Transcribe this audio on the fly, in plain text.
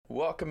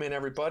Welcome in,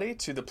 everybody,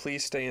 to the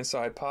Please Stay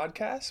Inside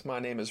podcast. My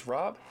name is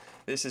Rob.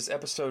 This is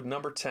episode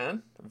number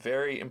 10.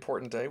 Very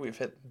important day. We've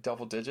hit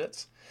double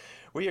digits.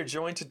 We are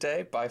joined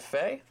today by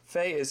Faye.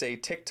 Faye is a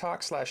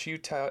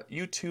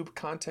TikTok/YouTube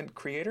content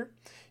creator.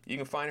 You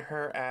can find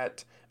her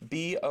at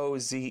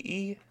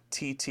BOZETTEXX,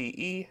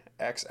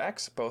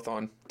 both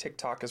on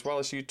TikTok as well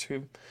as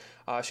YouTube.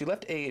 She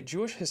left a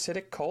Jewish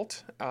Hasidic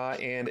cult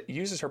and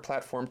uses her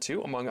platform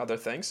to, among other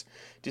things,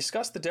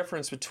 discuss the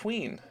difference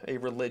between a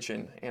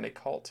religion and a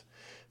cult.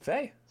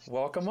 Faye,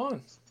 welcome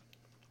on.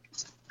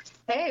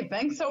 Hey,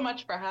 thanks so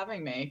much for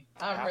having me.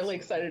 I'm really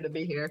excited to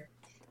be here.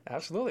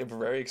 Absolutely. We're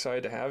very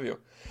excited to have you.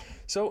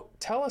 So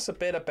tell us a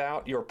bit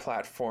about your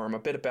platform, a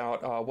bit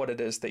about what it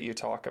is that you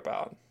talk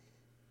about.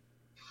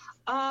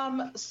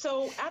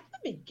 So at the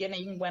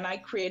beginning, when I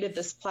created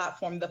this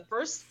platform, the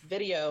first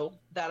video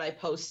that I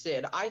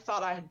posted, I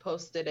thought I had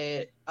posted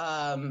it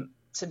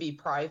to be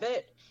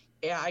private.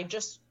 I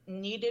just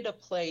needed a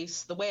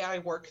place. The way I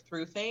work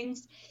through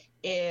things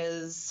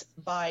is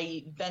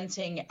by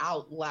venting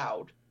out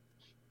loud.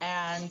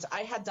 And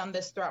I had done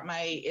this throughout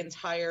my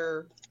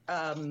entire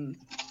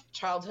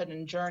childhood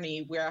and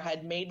journey, where I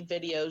had made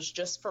videos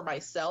just for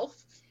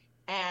myself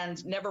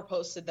and never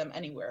posted them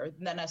anywhere.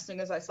 And then as soon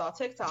as I saw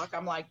TikTok,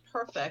 I'm like,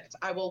 perfect,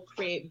 I will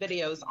create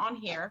videos on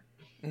here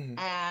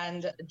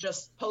and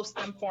just post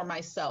them for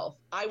myself.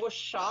 I was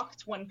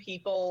shocked when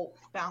people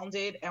found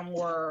it and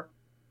were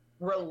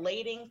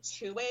relating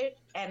to it,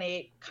 and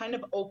it kind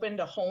of opened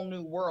a whole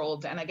new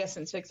world. And I guess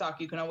in TikTok,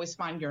 you can always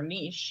find your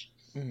niche.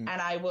 And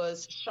I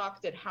was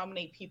shocked at how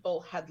many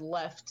people had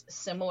left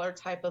similar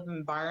type of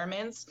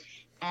environments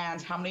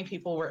and how many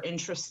people were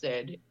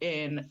interested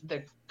in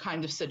the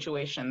kind of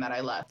situation that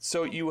I left.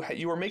 So you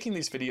were making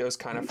these videos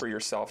kind of for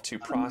yourself to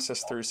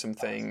process through some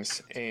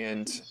things,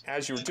 and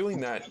as you were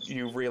doing that,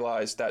 you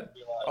realized that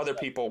other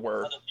people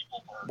were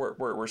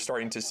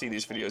starting to see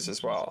these videos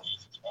as well.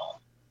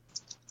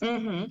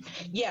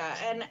 Yeah,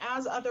 and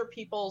as other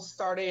people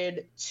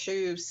started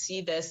to see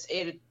this,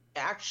 it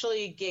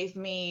actually gave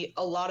me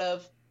a lot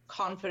of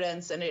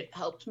confidence, and it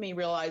helped me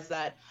realize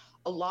that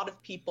a lot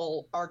of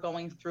people are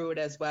going through it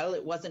as well.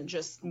 It wasn't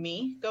just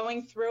me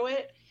going through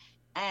it.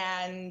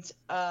 And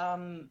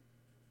while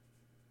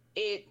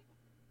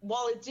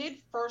it did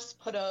first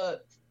put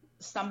a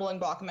stumbling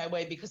block in my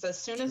way, because as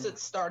soon as it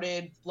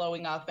started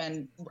blowing up,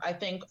 and I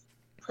think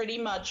pretty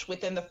much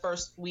within the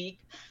first week,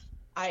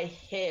 I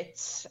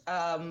hit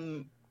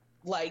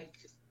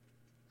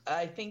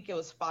I think it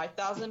was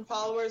 5,000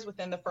 followers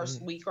within the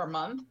first week or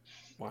month.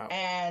 Wow.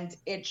 And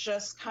it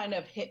just kind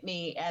of hit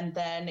me. And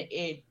then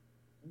it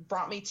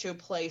brought me to a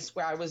place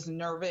where I was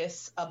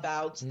nervous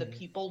about the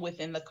people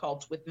within the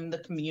cult, within the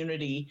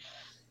community,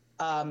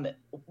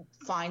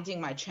 finding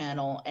my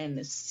channel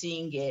and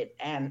seeing it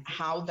and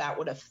how that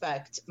would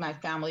affect my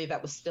family that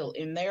was still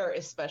in there.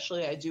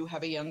 Especially, I do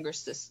have a younger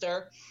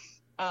sister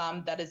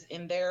that is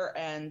in there,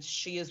 and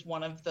she is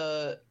one of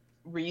the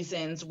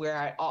reasons where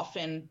I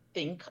often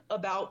think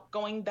about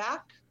going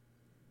back.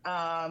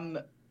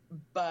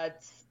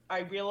 But I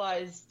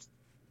realized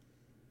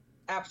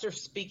after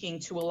speaking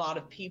to a lot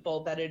of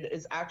people that it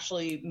is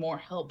actually more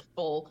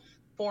helpful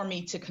for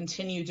me to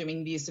continue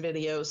doing these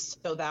videos,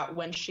 so that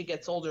when she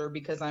gets older,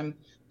 because I'm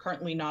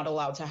currently not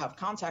allowed to have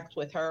contact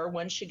with her,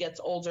 when she gets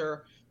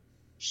older,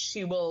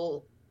 she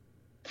will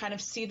kind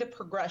of see the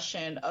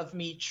progression of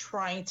me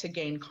trying to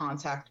gain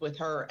contact with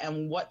her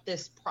and what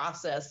this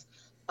process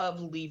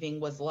of leaving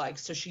was like,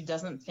 so she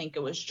doesn't think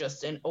it was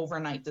just an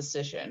overnight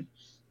decision,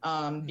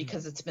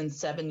 because it's been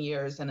 7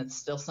 years and it's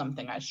still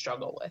something I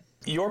struggle with.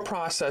 Your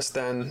process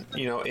then,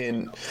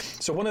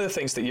 so one of the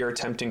things that you're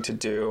attempting to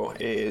do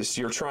is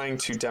you're trying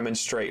to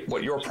demonstrate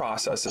what your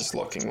process is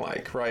looking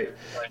like, right?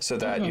 So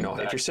that,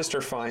 if your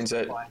sister finds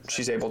it,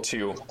 she's able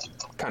to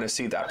kind of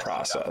see that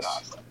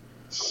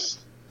process.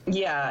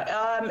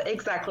 Yeah,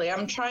 exactly.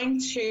 I'm trying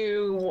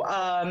to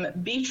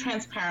be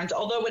transparent,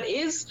 although it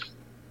is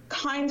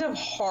kind of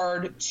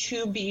hard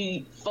to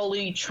be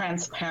fully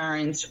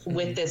transparent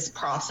with this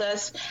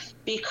process,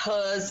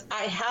 because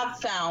I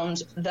have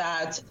found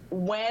that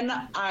when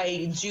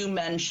I do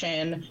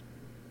mention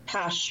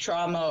past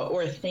trauma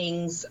or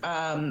things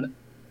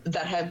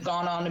that have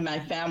gone on in my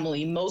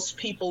family, most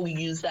people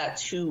use that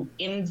to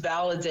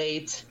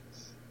invalidate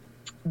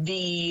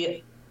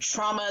the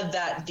trauma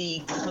that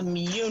the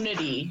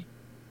community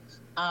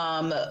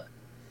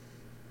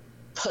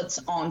puts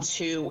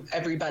onto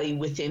everybody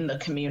within the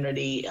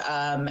community,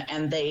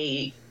 and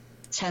they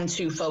tend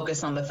to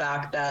focus on the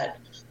fact that,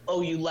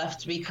 oh, you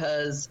left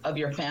because of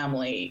your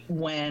family,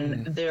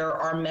 when there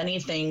are many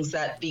things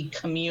that the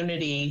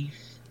community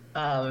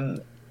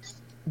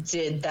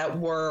did that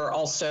were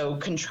also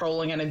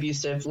controlling and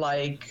abusive.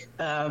 Like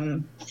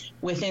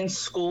within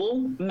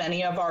school,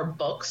 many of our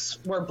books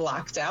were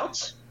blacked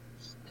out.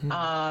 A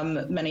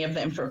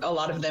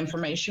lot of the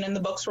information in the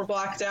books were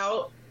blacked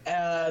out.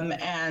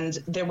 And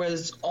there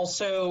was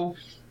also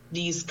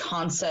these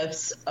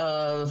concepts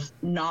of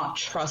not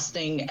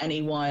trusting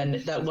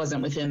anyone that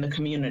wasn't within the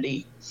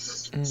community.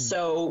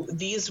 So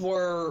these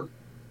were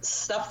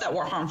stuff that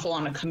were harmful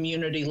on a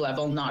community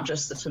level, not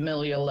just the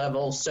familial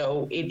level.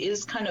 So it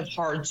is kind of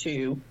hard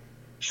to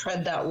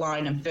tread that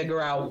line and figure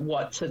out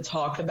what to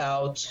talk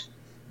about.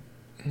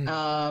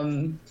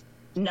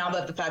 Now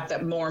that the fact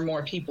that more and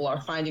more people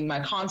are finding my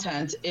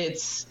content,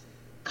 it's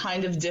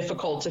kind of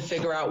difficult to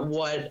figure out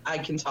what I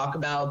can talk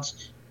about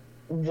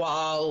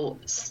while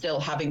still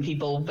having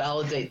people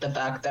validate the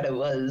fact that it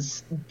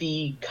was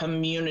the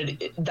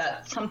community,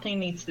 that something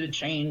needs to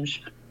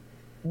change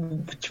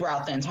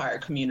throughout the entire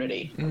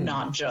community,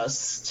 not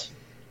just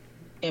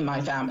in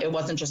my family. It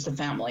wasn't just a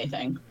family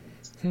thing.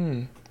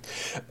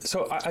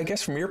 So I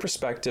guess from your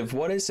perspective,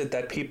 what is it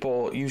that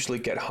people usually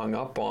get hung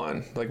up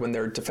on, like when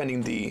they're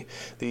defending the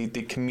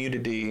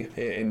community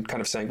and kind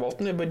of saying, well,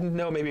 but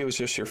no, maybe it was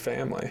just your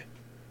family?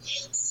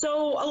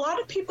 So a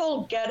lot of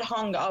people get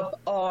hung up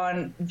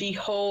on the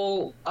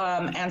whole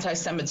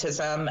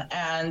anti-Semitism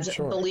and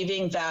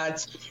believing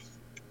that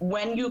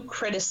when you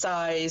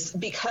criticize,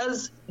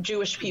 because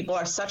Jewish people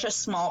are such a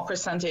small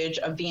percentage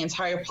of the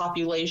entire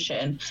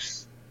population,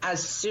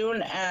 as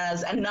soon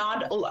as,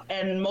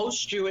 and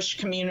most Jewish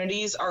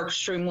communities are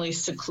extremely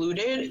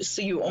secluded,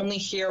 so you only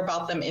hear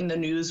about them in the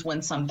news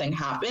when something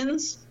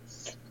happens.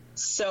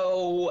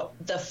 So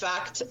the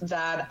fact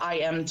that I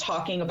am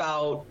talking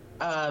about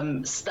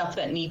stuff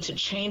that need to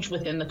change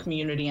within the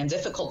community and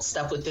difficult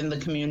stuff within the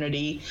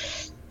community,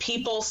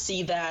 people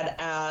see that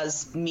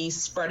as me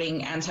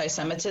spreading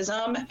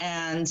anti-Semitism,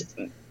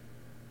 and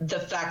the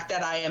fact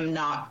that I am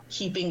not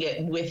keeping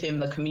it within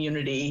the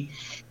community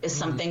is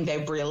something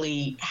they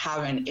really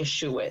have an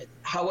issue with.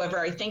 However,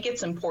 I think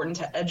it's important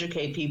to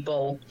educate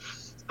people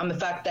on the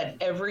fact that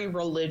every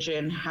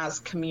religion has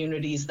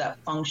communities that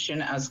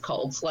function as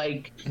cults.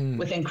 Like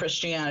within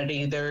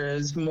Christianity,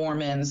 there's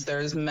Mormons,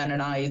 there's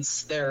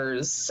Mennonites,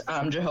 there's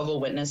Jehovah's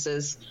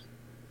Witnesses.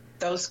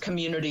 Those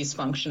communities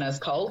function as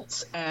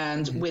cults.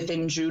 And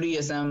within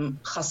Judaism,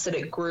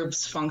 Hasidic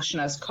groups function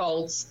as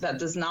cults. That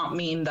does not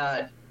mean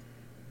that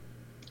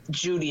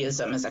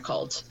Judaism is a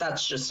cult.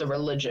 That's just a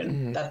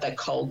religion that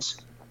cult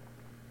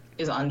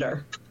is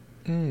under.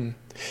 And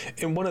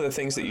one of the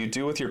things that you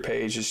do with your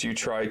page is you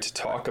try to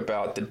talk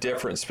about the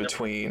difference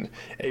between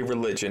a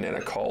religion and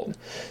a cult.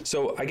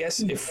 So I guess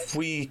if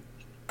we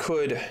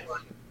could,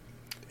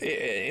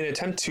 in an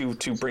attempt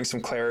to bring some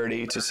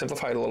clarity, to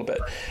simplify it a little bit,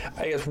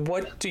 I guess,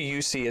 what do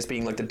you see as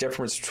being like the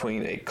difference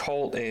between a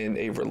cult and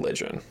a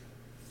religion?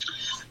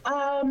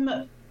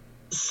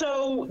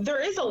 So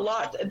there is a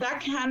lot.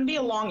 That can be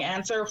a long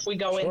answer if we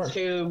go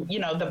into,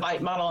 the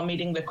BITE model and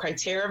meeting the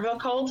criteria of a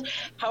cult.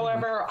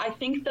 However, I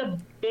think the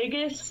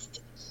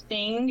biggest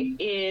thing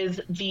is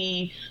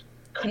the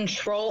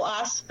control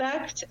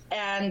aspect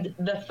and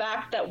the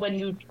fact that when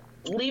you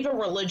leave a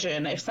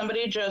religion, if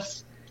somebody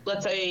just,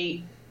 let's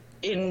say,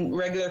 in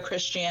regular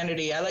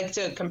Christianity, I like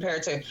to compare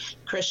it to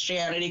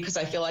Christianity because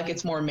I feel like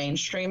it's more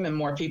mainstream and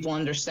more people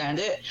understand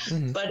it.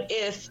 But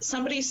if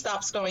somebody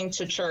stops going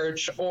to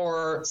church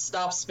or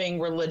stops being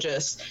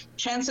religious,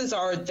 chances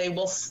are they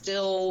will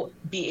still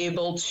be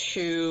able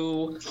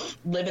to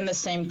live in the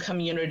same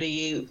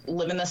community,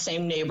 live in the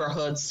same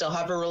neighborhood, still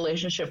have a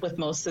relationship with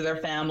most of their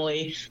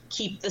family,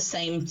 keep the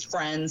same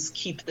friends,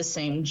 keep the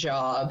same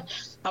job.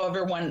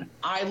 However, when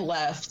I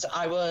left,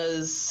 I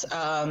was,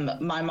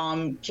 my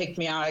mom kicked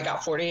me out. I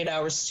got 48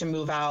 hours to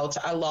move out.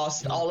 I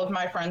lost all of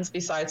my friends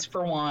besides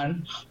for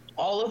one,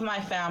 all of my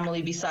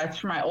family besides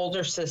for my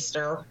older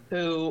sister,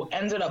 who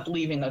ended up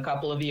leaving a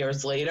couple of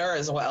years later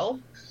as well.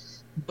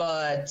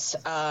 But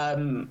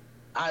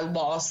I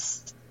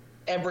lost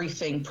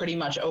everything pretty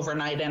much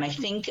overnight. And I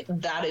think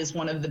that is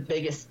one of the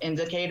biggest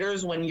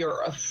indicators when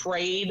you're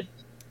afraid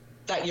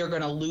that you're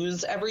going to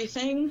lose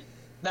everything.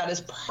 That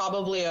is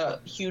probably a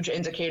huge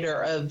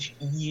indicator of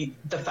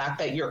the fact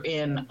that you're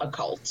in a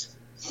cult.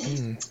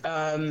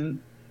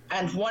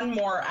 And one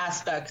more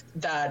aspect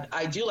that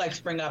I do like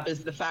to bring up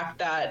is the fact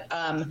that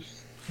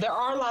there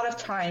are a lot of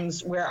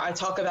times where I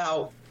talk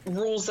about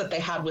rules that they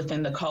had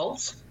within the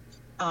cult.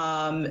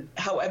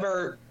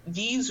 However,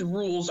 these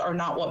rules are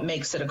not what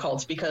makes it a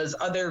cult, because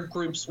other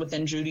groups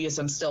within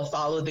Judaism still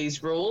follow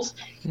these rules.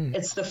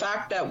 It's the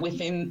fact that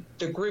within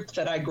the group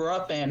that I grew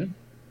up in,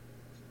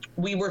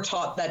 we were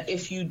taught that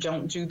if you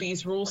don't do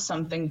these rules,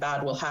 something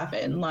bad will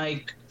happen.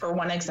 Like, for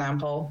one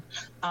example,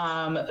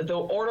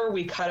 the order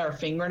we cut our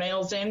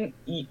fingernails in,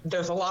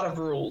 there's a lot of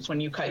rules when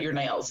you cut your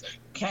nails.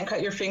 You can't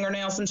cut your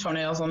fingernails and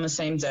toenails on the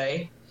same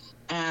day.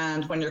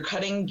 And when you're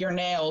cutting your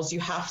nails, you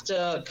have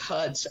to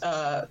cut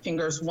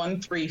fingers 1,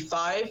 3,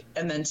 5,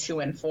 and then 2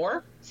 and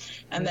 4.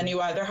 And then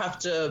you either have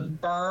to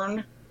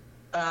burn,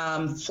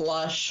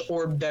 flush,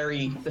 or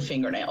bury the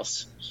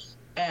fingernails.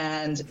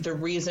 And the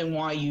reason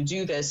why you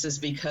do this is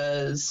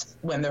because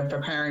when they're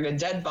preparing a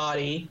dead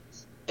body,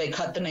 they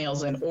cut the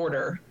nails in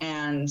order.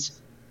 And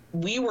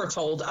we were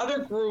told,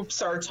 other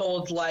groups are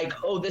told, like,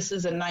 oh, this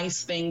is a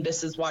nice thing,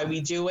 this is why we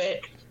do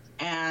it.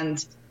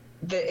 And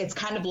it's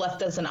kind of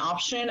left as an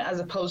option, as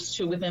opposed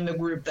to within the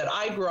group that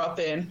I grew up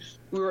in,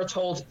 we were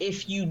told,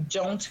 if you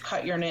don't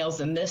cut your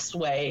nails in this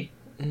way,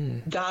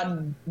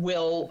 God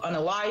will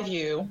unalive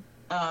you.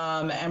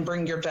 and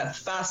bring your death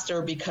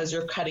faster because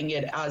you're cutting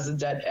it as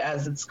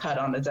it's cut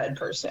on a dead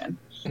person.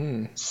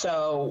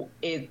 So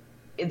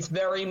it's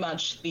very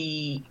much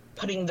the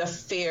putting the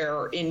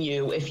fear in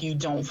you if you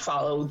don't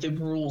follow the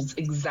rules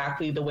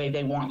exactly the way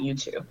they want you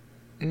to.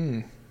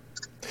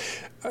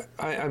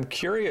 I'm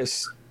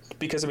curious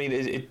because, I mean,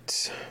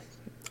 it's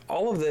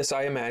all of this,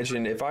 I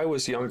imagine, if I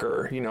was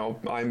younger, you know,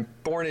 I'm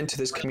born into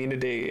this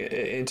community,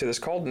 into this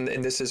cult,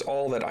 and this is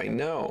all that I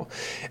know.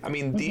 I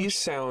mean, these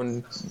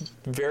sound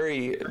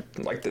very,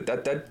 like,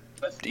 that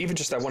even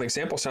just that one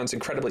example sounds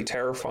incredibly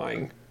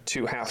terrifying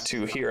to have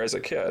to hear as a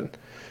kid.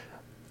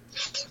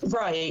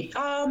 Right.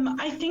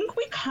 I think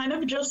we kind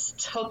of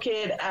just took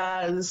it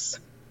as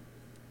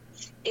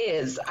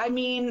is. I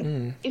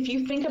mean, if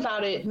you think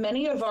about it,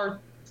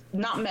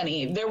 not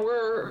many, there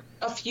were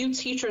a few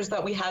teachers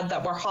that we had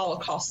that were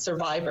Holocaust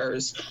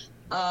survivors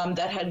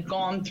that had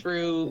gone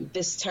through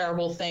this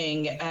terrible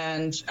thing.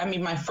 And I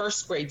mean, my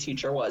first grade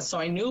teacher was, so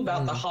I knew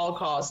about the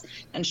Holocaust,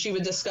 and she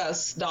would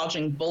discuss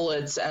dodging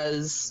bullets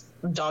as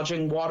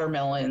dodging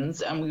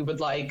watermelons, and we would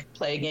like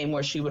play a game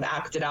where she would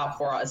act it out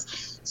for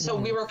us. So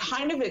we were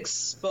kind of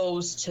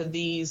exposed to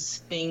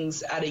these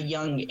things at a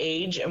young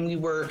age, and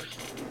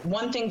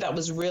one thing that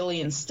was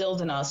really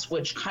instilled in us,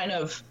 which kind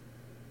of,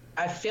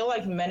 I feel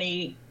like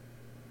many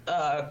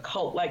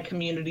cult-like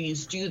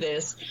communities do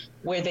this,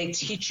 where they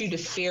teach you to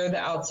fear the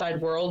outside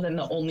world and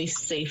the only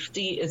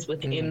safety is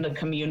within the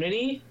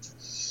community.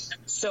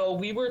 So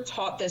we were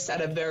taught this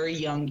at a very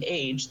young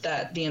age,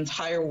 that the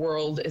entire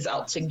world is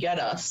out to get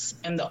us,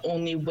 and the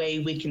only way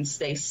we can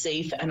stay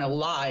safe and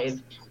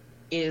alive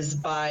is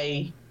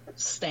by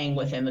staying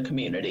within the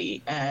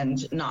community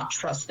and not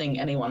trusting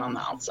anyone on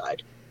the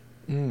outside.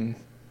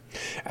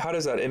 How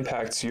does that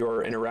impact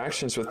your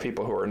interactions with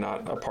people who are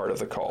not a part of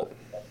the cult?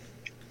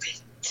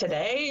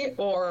 Today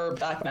or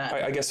back then?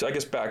 I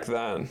guess back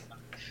then.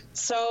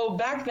 So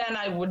back then,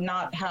 I would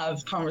not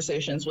have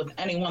conversations with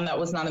anyone that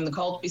was not in the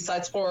cult.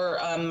 Besides for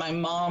my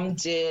mom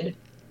did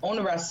own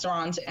a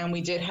restaurant, and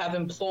we did have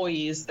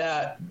employees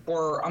that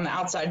were on the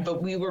outside,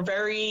 but it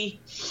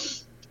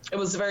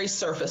was very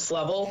surface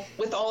level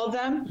with all of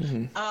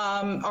them,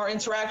 our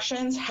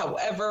interactions.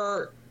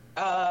 However,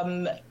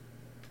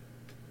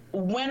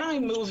 when I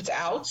moved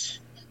out,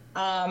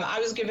 I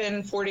was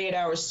given 48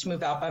 hours to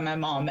move out by my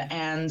mom,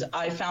 and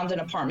I found an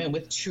apartment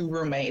with 2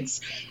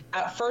 roommates.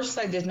 At first,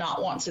 I did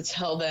not want to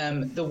tell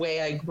them the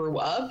way I grew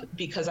up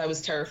because I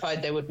was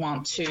terrified they would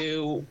want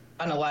to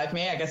unalive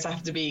me. I guess I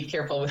have to be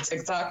careful with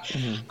TikTok,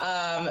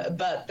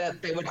 but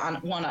that they would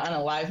want to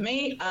unalive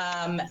me.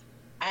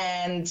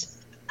 And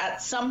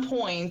at some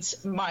point,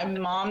 my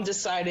mom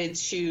decided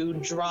to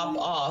drop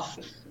off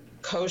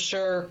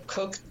cooked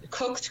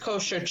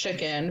kosher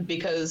chicken,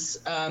 because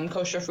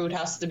kosher food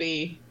has to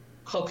be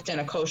cooked in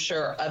a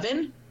kosher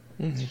oven.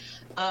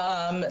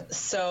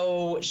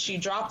 So she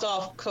dropped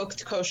off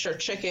cooked kosher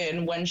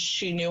chicken when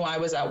she knew I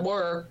was at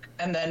work,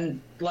 and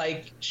then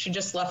she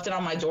just left it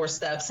on my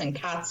doorsteps, and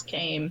cats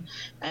came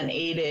and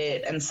ate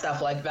it and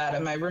stuff like that,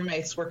 and my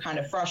roommates were kind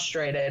of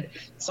frustrated.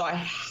 So I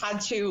had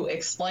to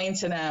explain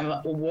to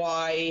them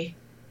why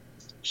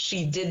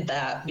she did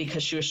that,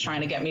 because she was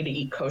trying to get me to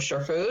eat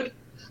kosher food.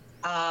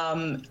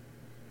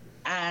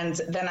 And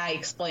then I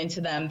explained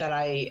to them that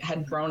I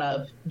had grown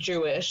up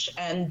Jewish,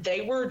 and they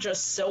were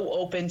just so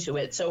open to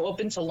it, so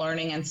open to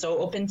learning, and so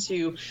open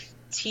to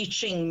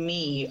teaching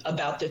me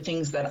about the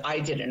things that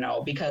I didn't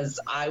know, because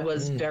I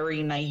was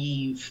very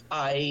naive.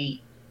 I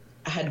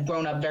had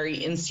grown up very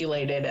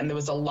insulated, and there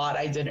was a lot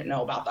I didn't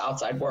know about the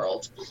outside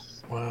world.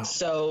 Wow.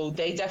 So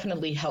they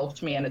definitely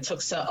helped me, and it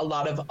took a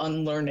lot of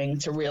unlearning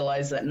to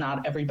realize that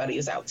not everybody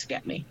is out to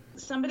get me.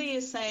 Somebody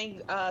is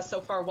saying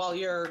so far, while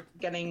you're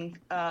getting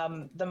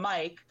the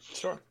mic,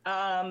 Sure.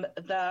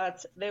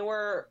 that they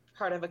were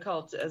part of a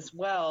cult as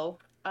well,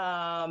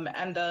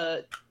 and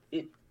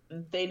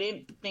they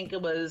didn't think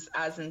it was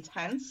as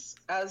intense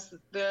as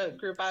the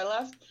group I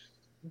left,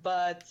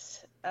 but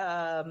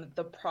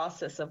the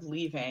process of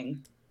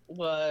leaving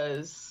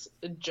was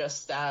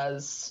just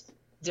as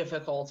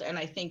difficult. And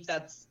I think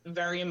that's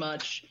very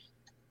much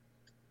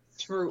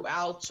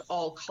throughout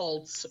all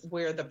cults,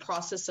 where the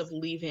process of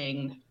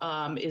leaving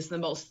is the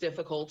most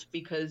difficult,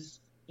 because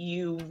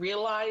you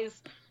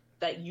realize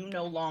that you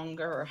no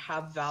longer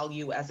have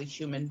value as a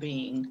human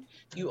being.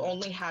 You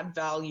only had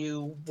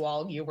value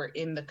while you were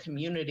in the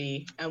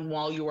community and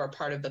while you were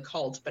part of the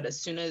cult. But as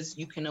soon as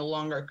you can no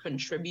longer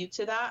contribute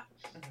to that,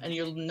 and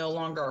you're no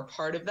longer a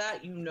part of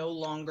that, you no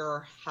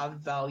longer have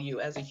value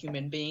as a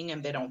human being,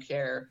 and they don't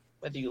care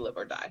whether you live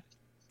or die.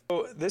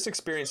 So this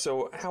experience,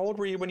 so how old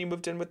were you when you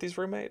moved in with these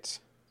roommates?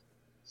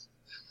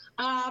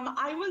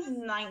 I was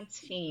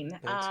 19.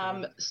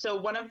 So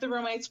one of the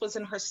roommates was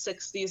in her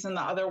 60s and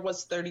the other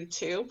was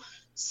 32.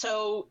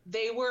 So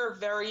they were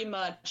very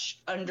much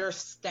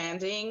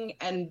understanding,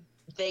 and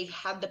they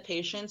had the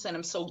patience, and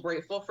I'm so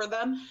grateful for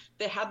them.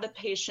 They had the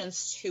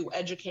patience to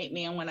educate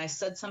me. And when I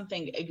said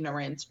something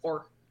ignorant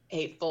or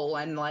hateful,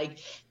 and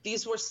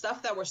these were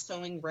stuff that were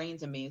so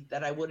ingrained in me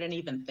that I wouldn't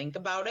even think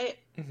about it,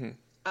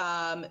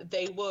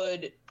 they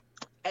would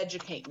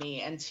educate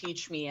me and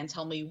teach me and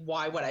tell me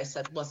why what I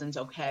said wasn't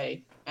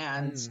okay.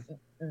 And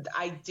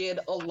I did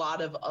a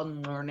lot of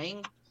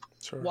unlearning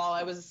while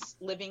I was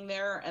living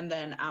there. And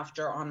then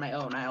after on my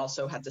own, I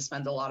also had to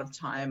spend a lot of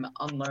time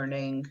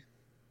unlearning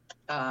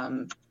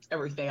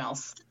everything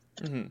else.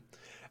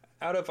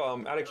 Out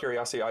of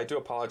curiosity, I do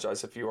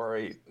apologize if you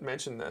already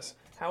mentioned this.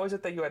 How is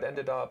it that you had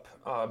ended up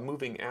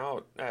moving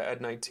out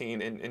at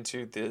 19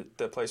 into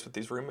the place with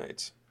these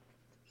roommates?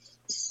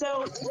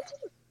 So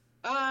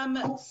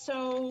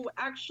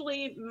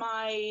actually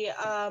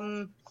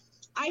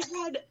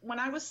when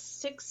I was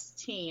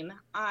 16,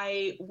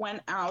 I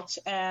went out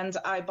and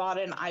I bought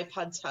an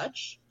iPod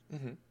Touch.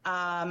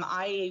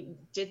 I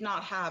did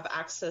not have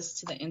access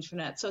to the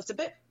internet, so it's a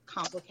bit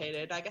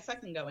complicated. I guess I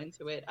can go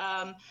into it.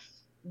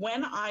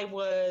 When I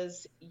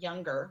was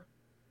younger,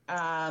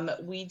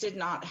 we did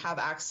not have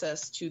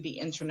access to the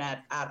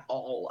internet at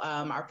all.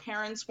 Our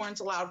parents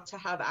weren't allowed to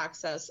have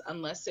access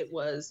unless it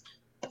was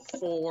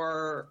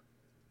for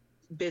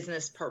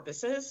business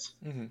purposes.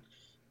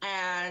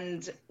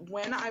 And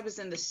when I was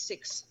in the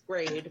 6th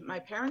grade, my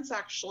parents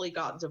actually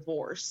got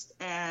divorced,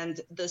 and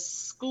the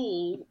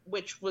school,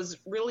 which was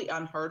really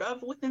unheard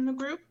of within the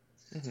group,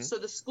 so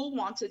the school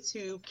wanted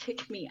to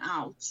kick me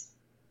out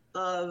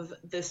of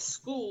the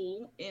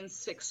school in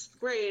 6th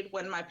grade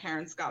when my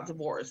parents got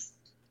divorced.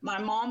 My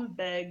mom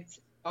begged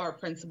our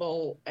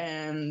principal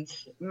and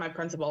my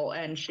principal,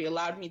 and she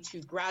allowed me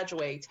to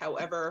graduate.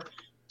 However,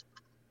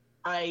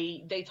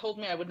 they told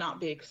me I would not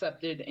be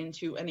accepted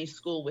into any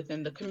school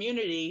within the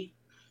community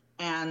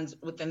and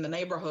within the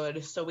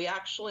neighborhood. So we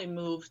actually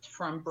moved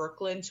from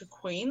Brooklyn to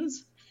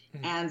Queens,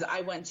 and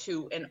I went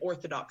to an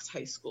Orthodox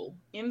high school.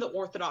 In the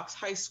Orthodox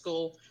high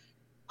school,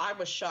 I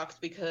was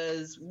shocked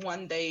because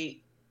one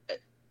day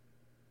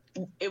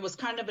it was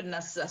kind of a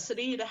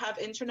necessity to have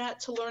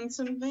internet to learn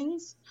some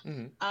things.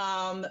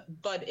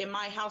 But in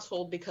my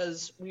household,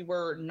 because we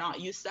were not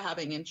used to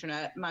having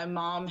internet, my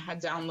mom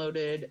had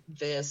downloaded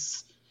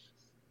this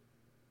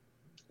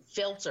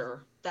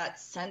filter that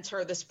sent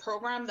her this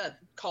program that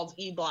called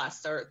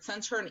eBlaster. It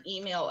sent her an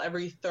email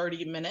every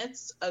 30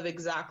 minutes of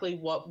exactly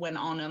what went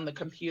on the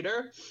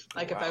computer.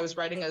 Like if I was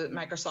writing a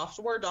Microsoft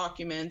Word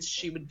document,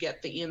 she would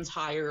get the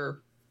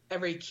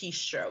every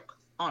keystroke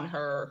on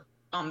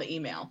the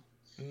email.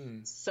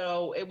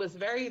 So it was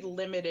very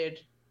limited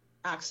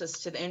access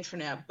to the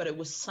internet, but it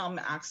was some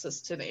access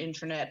to the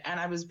internet, and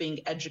I was being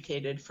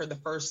educated for the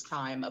first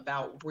time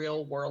about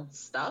real world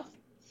stuff.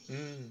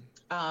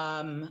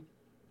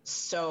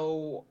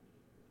 So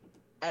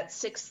at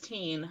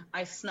 16,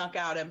 I snuck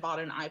out and bought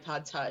an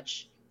iPod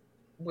Touch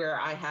where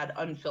I had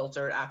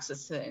unfiltered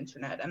access to the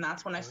internet. And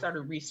that's when I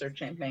started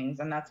researching things.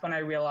 And that's when I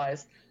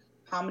realized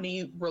how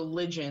many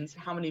religions,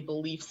 how many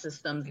belief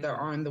systems there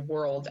are in the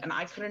world. And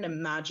I couldn't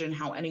imagine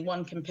how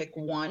anyone can pick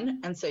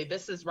one and say,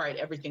 this is right,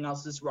 everything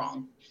else is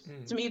wrong.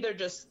 To me, there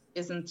just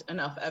isn't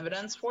enough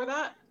evidence for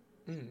that.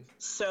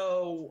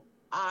 So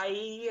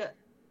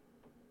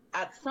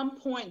at some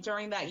point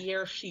during that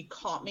year, she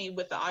caught me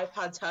with the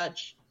iPod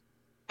Touch,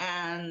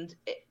 and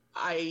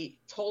I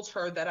told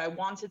her that I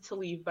wanted to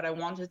leave, but I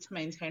wanted to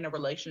maintain a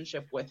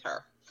relationship with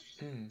her.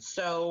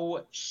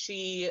 So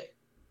she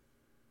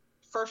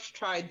first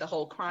tried the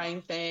whole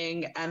crying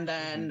thing, and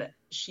then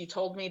she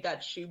told me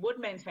that she would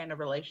maintain a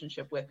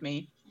relationship with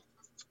me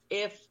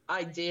if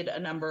I did a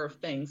number of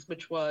things,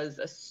 which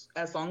was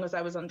as long as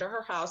I was under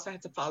her house, I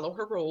had to follow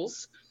her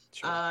rules.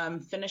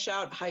 Finish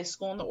out high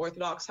school in the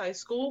Orthodox high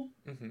school,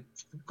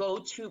 go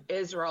to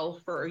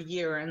Israel for a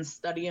year and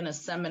study in a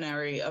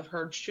seminary of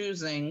her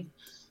choosing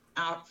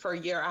for a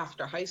year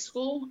after high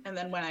school. And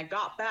then when I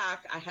got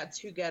back, I had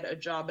to get a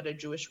job at a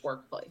Jewish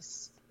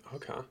workplace.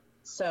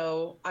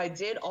 So I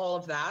did all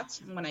of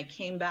that. And when I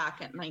came back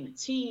at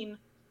 19,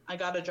 I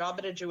got a job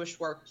at a Jewish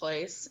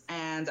workplace,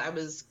 and I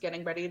was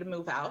getting ready to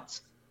move out.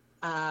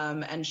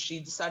 And she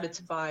decided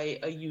to buy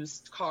a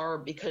used car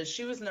because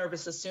she was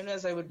nervous. As soon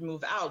as I would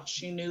move out,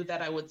 she knew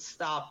that I would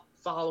stop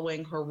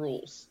following her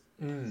rules.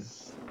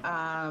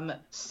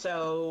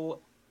 So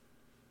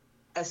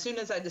as soon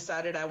as I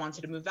decided I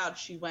wanted to move out,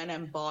 she went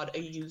and bought a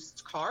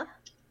used car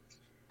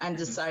and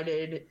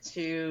decided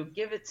to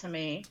give it to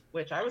me,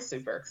 which I was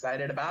super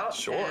excited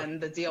about. And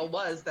the deal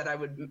was that I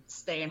would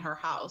stay in her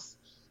house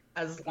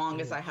as long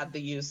as I had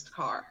the used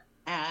car.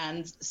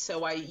 And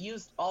so I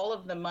used all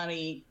of the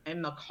money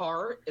in the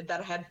car that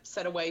I had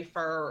set away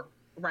for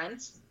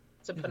rent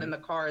to put in the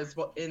car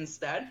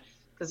instead,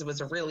 because it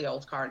was a really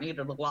old car. It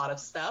needed a lot of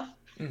stuff.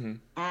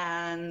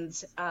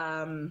 And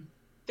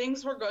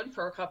things were good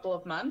for a couple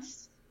of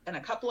months. And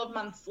a couple of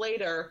months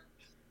later,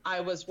 I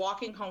was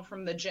walking home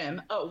from the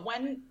gym.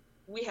 When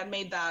we had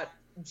made that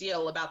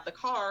deal about the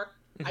car,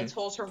 I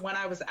told her when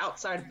I was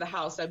outside of the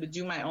house, I would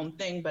do my own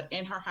thing, but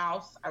in her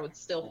house, I would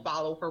still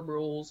follow her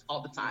rules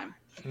all the time.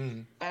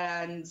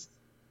 And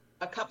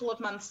a couple of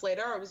months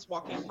later, I was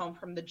walking home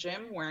from the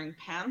gym wearing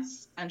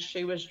pants, and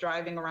she was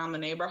driving around the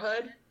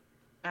neighborhood,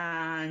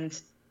 and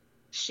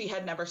she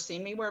had never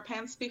seen me wear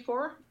pants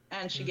before,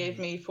 and she gave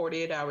me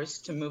 48 hours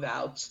to move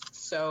out.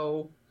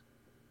 So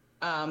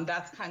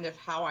that's kind of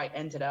how I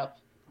ended up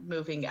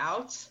moving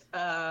out.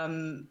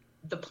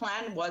 The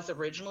plan was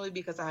originally,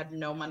 because I had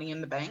no money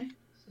in the bank,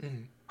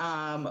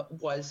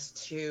 was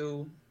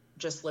to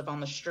just live on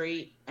the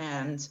street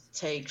and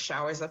take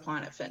showers at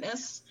Planet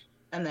Fitness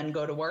and then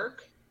go to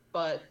work.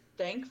 But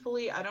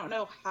thankfully, I don't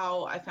know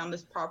how I found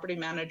this property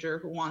manager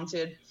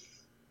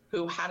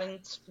who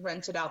hadn't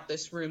rented out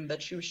this room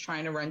that she was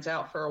trying to rent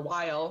out for a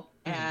while.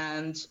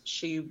 And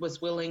she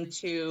was willing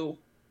to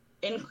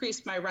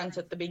increase my rent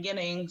at the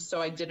beginning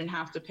so I didn't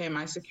have to pay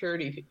my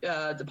security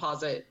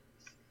deposit.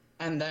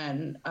 And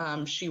then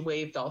she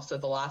waived also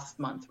the last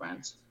month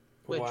rent,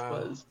 which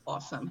was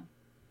awesome.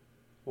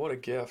 What a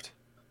gift.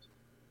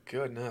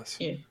 Goodness.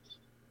 Yeah.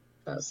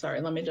 Sorry,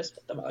 let me just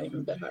put the volume a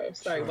bit higher.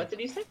 Sorry, sure. What did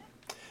you say?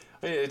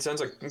 It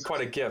sounds like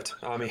quite a gift.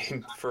 I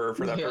mean, for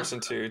that person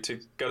to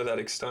go to that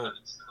extent.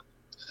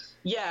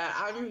 Yeah,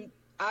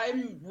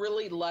 I'm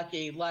really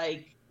lucky.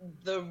 Like,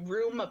 the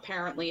room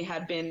apparently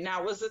had been,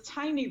 now it was a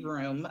tiny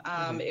room.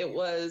 It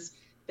was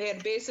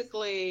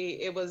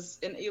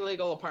an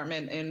illegal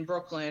apartment in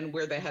Brooklyn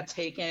where they had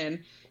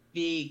taken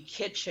the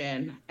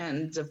kitchen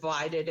and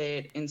divided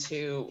it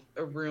into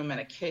a room and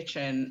a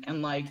kitchen.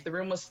 And like, the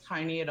room was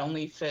tiny. It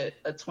only fit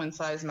a twin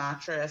size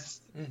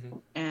mattress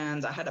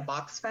and I had a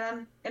box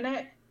fan in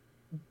it,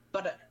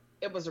 but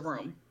it was a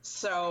room.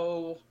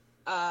 So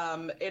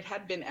it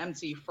had been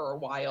empty for a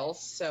while.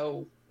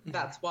 So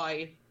that's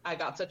why I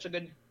got such a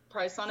good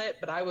price on it.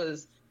 But I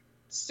was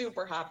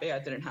super happy I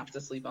didn't have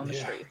to sleep on the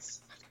streets.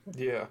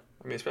 Yeah,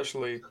 I mean,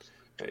 especially,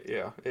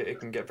 it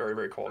can get very,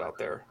 very cold out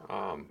there,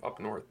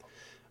 up north.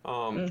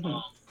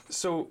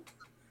 So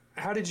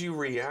how did you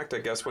react, I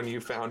guess, when you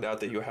found out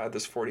that you had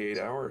this 48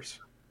 hours?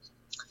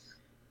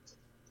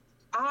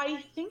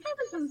 I think I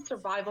was in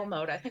survival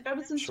mode. I think I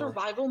was in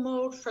survival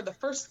mode for the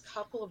first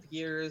couple of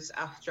years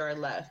after I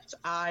left.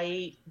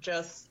 I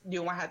just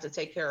knew I had to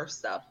take care of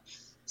stuff.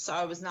 So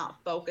I was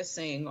not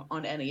focusing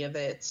on any of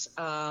it.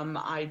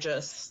 I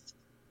just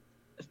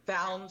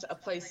found a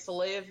place to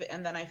live,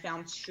 and then I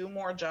found 2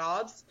 more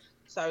jobs.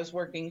 So I was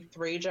working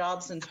 3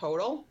 jobs in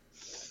total,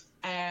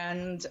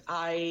 and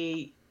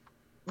I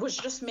was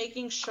just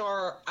making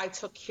sure I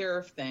took care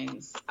of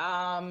things.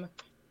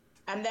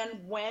 And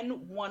then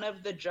when one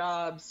of the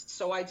jobs,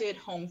 so I did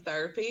home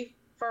therapy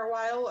for a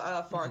while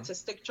for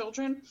autistic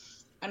children,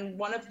 and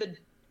one of the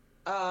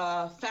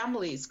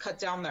families cut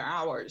down their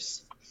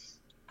hours.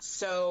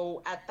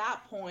 So at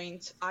that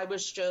point, I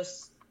was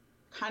just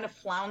kind of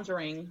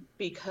floundering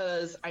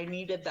because I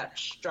needed that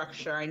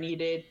structure. I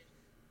needed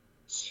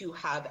to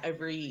have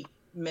every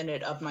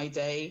minute of my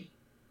day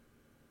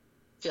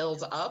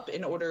filled up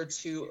in order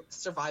to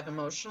survive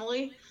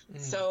emotionally.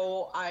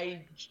 So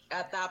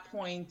at that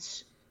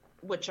point,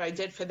 which I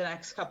did for the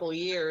next couple of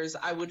years,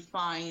 I would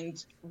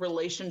find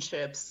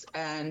relationships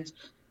and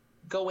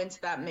go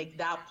into that, make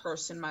that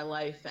person my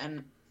life,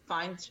 and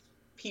find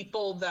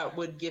people that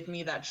would give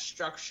me that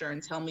structure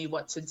and tell me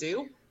what to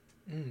do.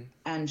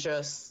 And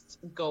just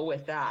go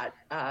with that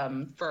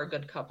for a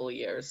good couple of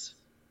years.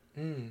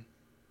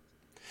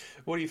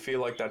 What do you feel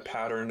like that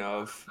pattern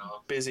of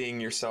busying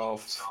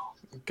yourself,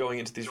 going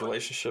into these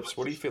relationships,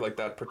 what do you feel like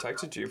that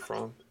protected you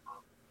from?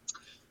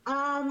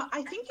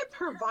 I think it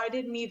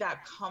provided me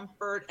that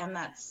comfort and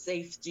that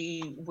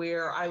safety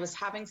where I was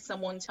having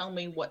someone tell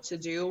me what to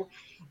do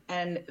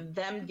and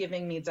them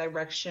giving me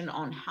direction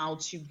on how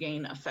to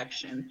gain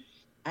affection,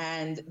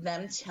 and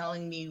them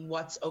telling me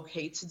what's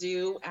okay to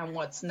do and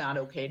what's not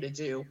okay to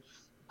do.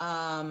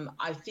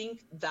 I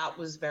think that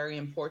was very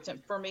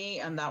important for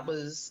me, and that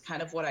was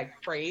kind of what I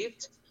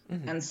craved.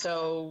 And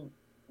so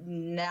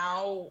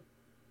now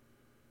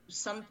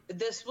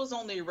this was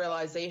only a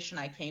realization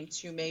I came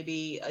to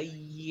maybe a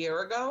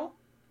year ago.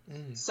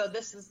 So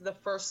this is the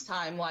first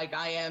time like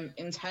I am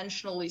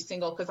intentionally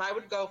single, because I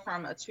would go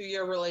from a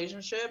 2-year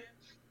relationship,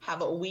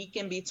 have a week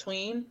in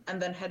between,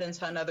 and then head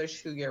into another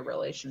 2-year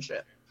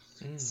relationship.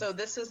 So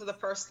this is the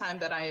first time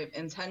that I am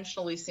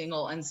intentionally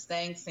single and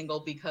staying single,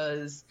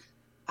 because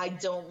I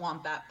don't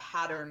want that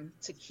pattern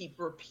to keep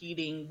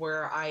repeating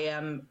where I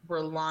am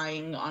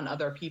relying on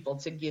other people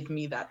to give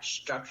me that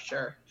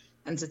structure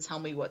and to tell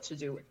me what to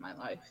do with my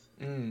life.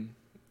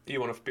 You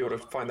want to be able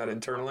to find that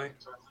internally?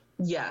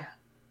 Yeah.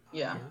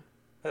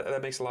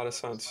 That makes a lot of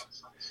sense.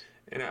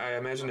 And I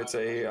imagine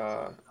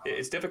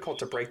it's difficult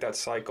to break that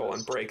cycle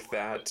and break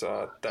that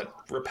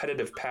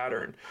repetitive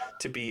pattern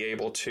to be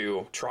able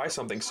to try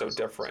something so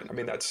different. I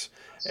mean, that's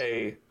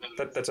a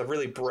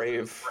really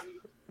brave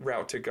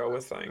route to go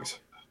with things.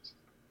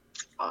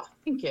 Oh,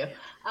 thank you.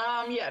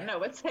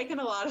 It's taken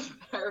a lot of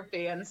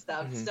therapy and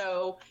stuff.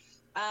 So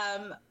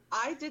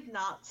I did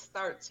not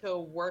start to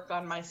work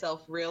on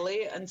myself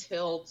really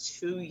until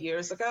 2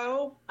 years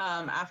ago.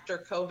 After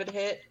COVID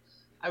hit,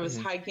 I was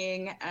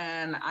hiking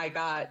and I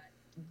got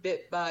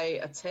bit by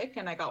a tick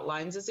and I got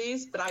Lyme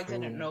disease, but I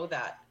didn't know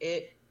that.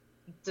 It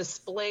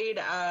displayed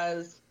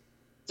as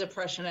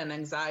depression and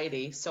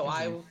anxiety.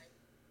 So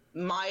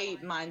my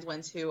mind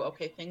went to,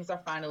 okay, things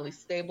are finally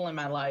stable in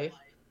my life.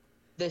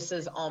 This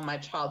is all my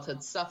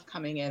childhood stuff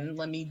coming in.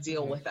 Let me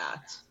deal with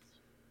that.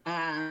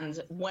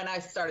 And when I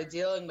started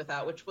dealing with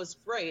that, which was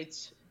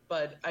great,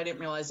 but I didn't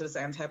realize it was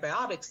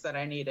antibiotics that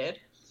I needed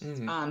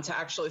to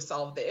actually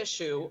solve the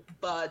issue.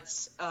 But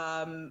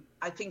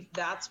I think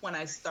that's when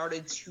I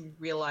started to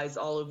realize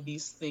all of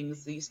these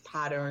things, these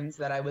patterns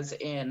that I was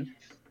in,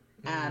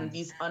 and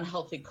these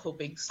unhealthy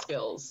coping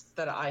skills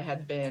that I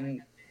had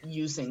been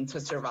using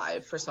to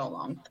survive for so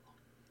long.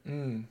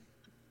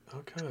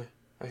 Okay,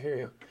 I hear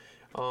you.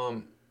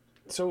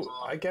 So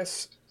I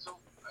guess,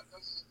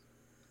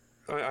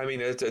 I mean,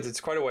 it's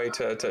quite a way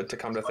to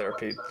come to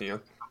therapy,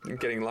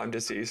 getting Lyme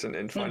disease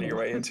and finding your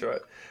way into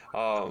it.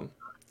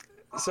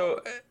 So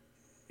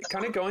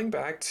kind of going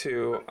back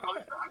to,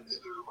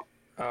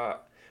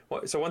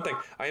 so one thing,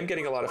 I am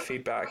getting a lot of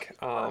feedback.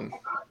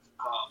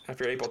 If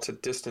you're able to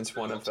distance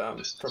one of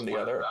them from the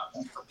other.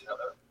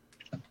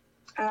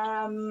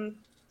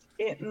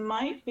 It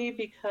might be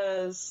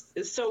because,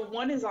 so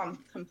one is on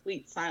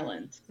complete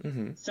silent.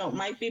 So it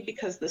might be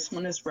because this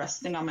one is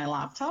resting on my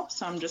laptop.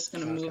 So I'm just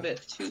going to move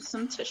it to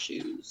some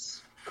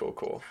tissues.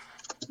 Cool.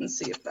 And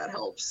see if that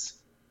helps.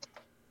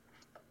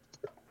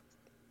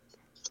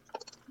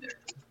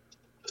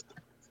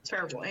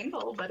 Terrible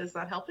angle, but is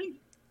that helping?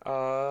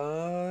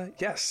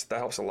 Yes, that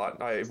helps a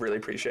lot. I really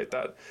appreciate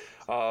that.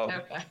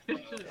 Okay.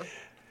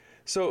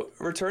 So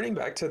returning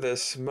back to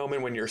this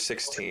moment when you're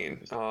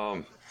 16,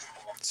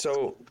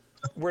 so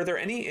were there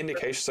any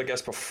indications, I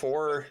guess,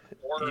 before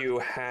you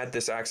had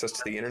this access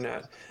to the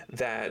internet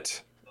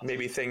that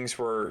maybe things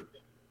were,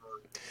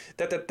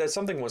 that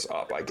something was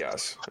up, I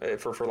guess,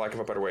 for lack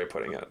of a better way of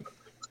putting it?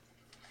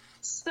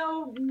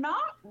 So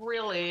not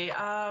really.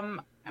 I'm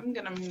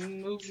going to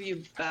move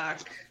you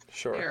back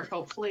here.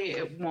 Hopefully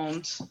it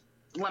won't.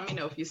 Let me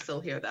know if you still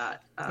hear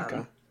that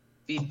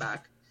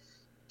feedback.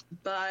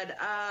 But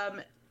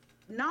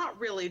not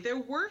really. There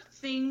were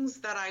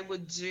things that I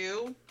would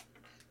do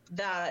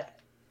that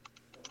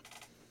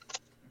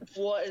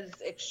was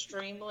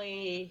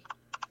extremely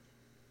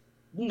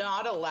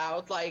not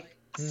allowed. Like,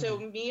 so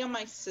me and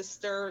my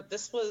sister,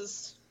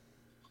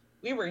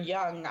 we were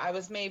young. I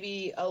was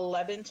maybe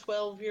 11,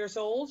 12 years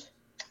old.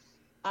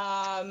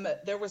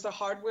 There was a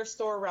hardware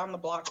store around the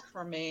block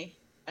from me,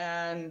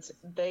 and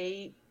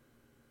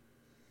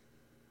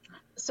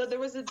so there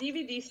was a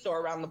DVD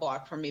store around the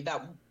block from me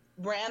that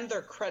ran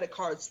their credit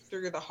cards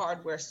through the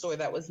hardware store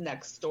that was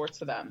next door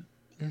to them.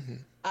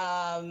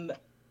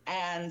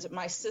 And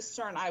my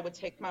sister and I would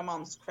take my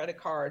mom's credit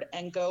card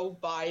and go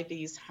buy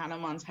these Hannah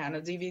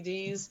Montana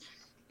DVDs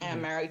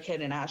and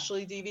Mary-Kate and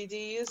Ashley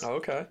DVDs.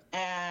 Okay.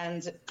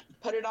 And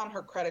put it on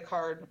her credit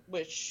card,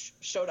 which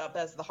showed up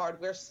as the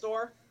hardware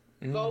store.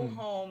 Go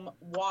home,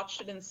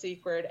 watch it in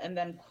secret, and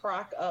then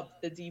crack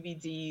up the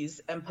DVDs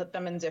and put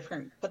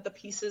the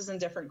pieces in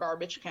different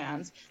garbage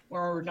cans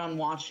when we're done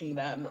watching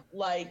them.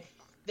 Like,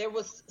 there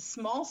was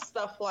small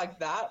stuff like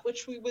that,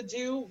 which we would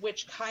do,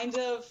 which kind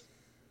of,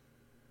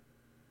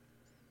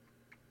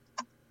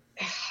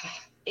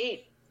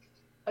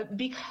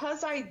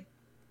 because I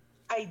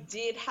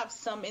did have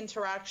some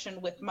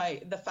interaction with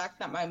the fact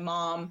that my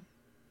mom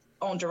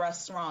owned a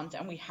restaurant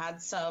and we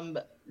had some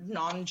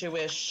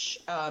non-Jewish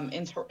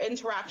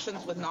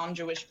interactions with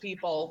non-Jewish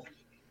people.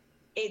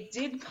 It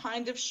did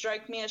kind of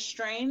strike me as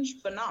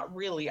strange, but not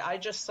really. I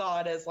just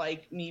saw it as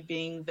like me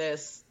being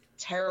this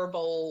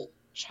terrible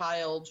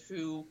child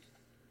who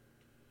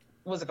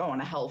was going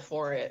to hell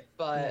for it.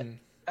 But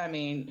I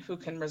mean, who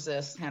can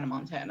resist Hannah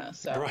Montana?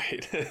 So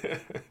right.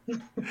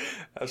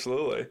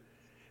 Absolutely,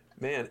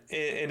 man.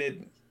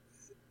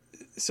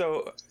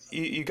 So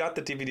you got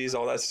the DVDs,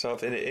 all that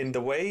stuff, and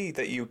the way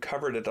that you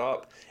covered it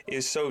up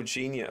is so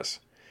genius.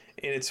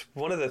 And it's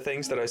one of the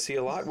things that I see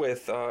a lot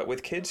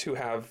with kids who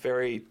have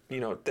very,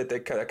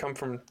 that come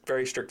from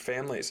very strict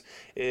families,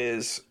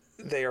 is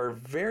they are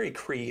very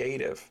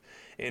creative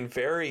and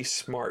very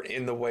smart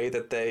in the way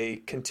that they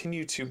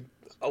continue to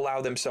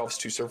allow themselves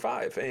to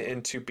survive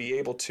and to be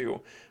able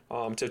to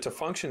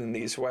function in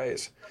these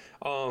ways.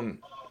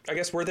 I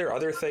guess, were there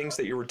other things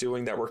that you were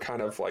doing that were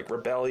kind of like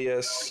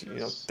rebellious,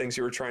 things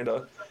you were trying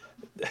to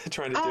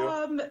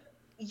do?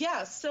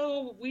 Yeah,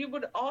 so we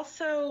would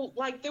also,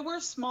 like, there were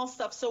small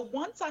stuff. So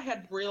once I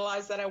had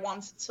realized that I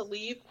wanted to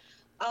leave,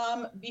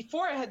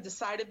 before I had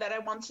decided that I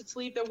wanted to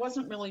leave, there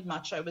wasn't really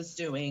much I was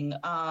doing.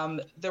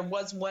 There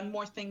was one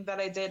more thing that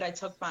I did. I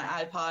took my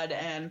iPod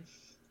and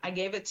I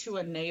gave it to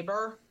a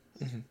neighbor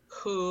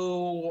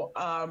who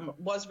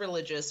was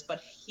religious,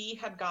 but he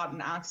had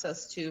gotten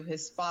access to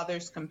his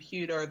father's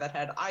computer that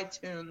had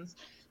iTunes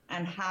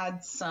and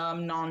had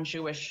some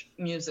non-Jewish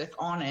music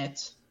on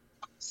it.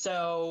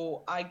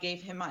 So I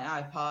gave him my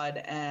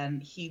iPod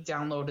and he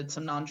downloaded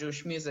some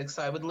non-Jewish music.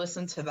 So I would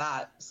listen to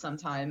that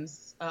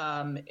sometimes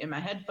in my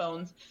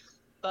headphones.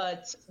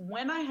 But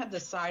when I had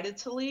decided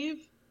to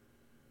leave,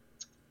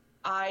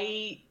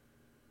 I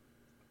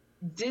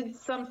did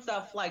some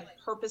stuff like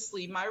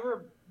purposely. My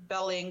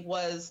rebelling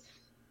was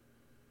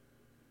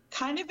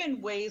kind of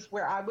in ways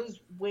where I was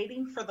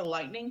waiting for the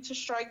lightning to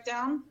strike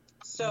down.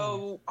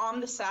 So on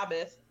the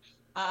Sabbath,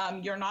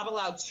 you're not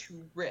allowed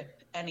to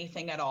rip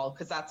anything at all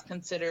because that's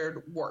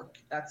considered work.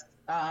 That's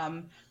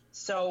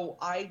So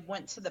I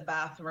went to the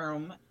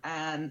bathroom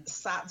and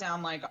sat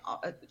down, like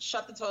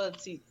shut the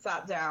toilet seat,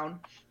 sat down,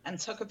 and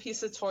took a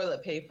piece of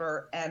toilet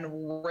paper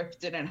and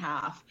ripped it in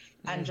half,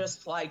 and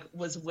just like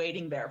was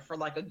waiting there for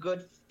like a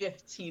good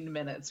 15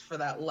 minutes for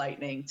that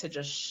lightning to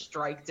just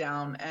strike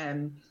down.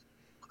 And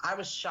I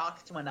was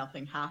shocked when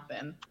nothing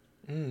happened.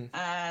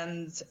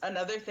 And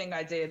another thing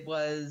I did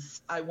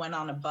was I went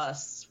on a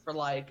bus for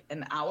like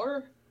an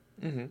hour.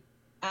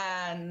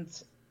 And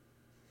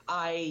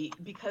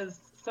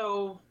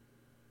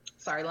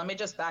sorry, let me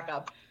just back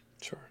up.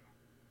 Sure.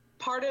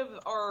 Part of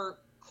our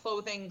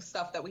clothing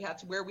stuff that we had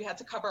to wear, we had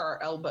to cover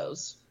our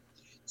elbows.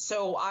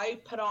 So I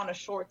put on a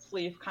short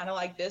sleeve kind of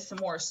like this and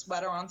wore a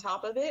sweater on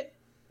top of it.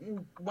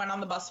 Went on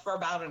the bus for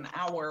about an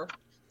hour.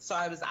 So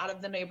I was out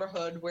of the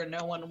neighborhood where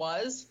no one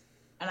was.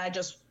 And I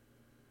just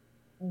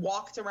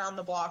walked around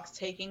the block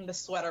taking the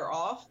sweater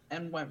off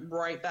and went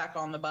right back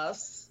on the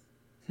bus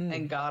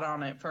and got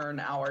on it for an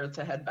hour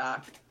to head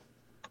back.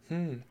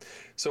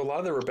 So a lot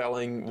of the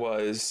rebelling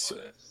was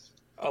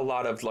a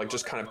lot of like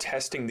just kind of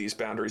testing these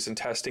boundaries and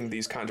testing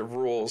these kinds of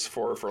rules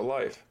for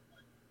life.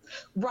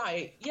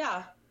 Right.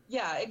 Yeah.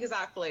 Yeah,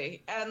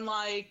 exactly. And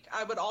like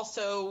I would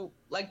also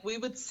like we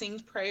would sing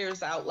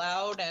prayers out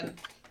loud, and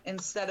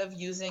instead of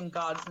using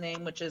God's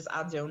name, which is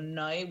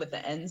Adonai with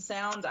the N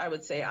sound, I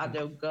would say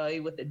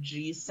Adogai with the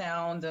G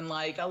sound. And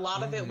like a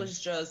lot of it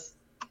was just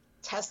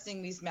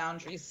testing these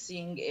boundaries,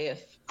 seeing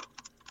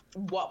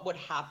what would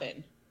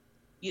happen.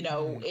 You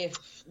know,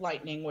 if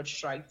lightning would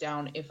strike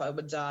down, if I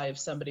would die, if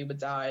somebody would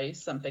die,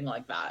 something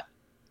like that.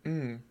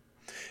 And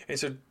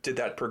so did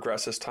that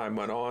progress as time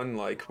went on?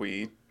 Like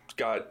we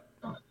got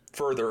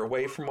further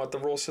away from what the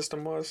rule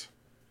system was?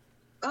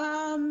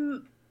 I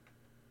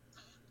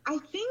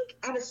think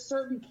at a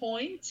certain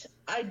point,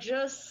 I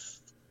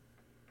just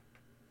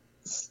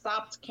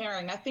stopped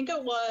caring. I think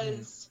it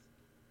was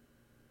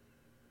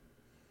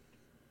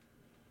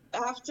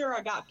after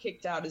I got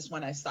kicked out is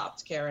when I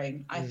stopped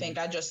caring. I think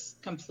I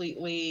just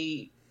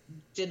completely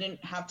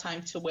didn't have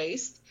time to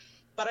waste.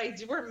 But I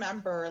do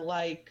remember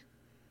like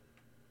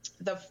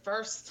the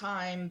first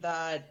time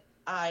that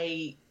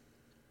I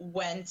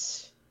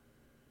went,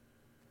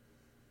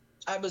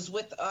 I was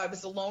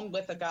alone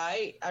with a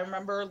guy. I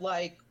remember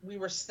like we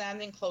were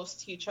standing close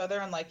to each other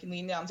and like he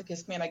leaned down to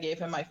kiss me and I gave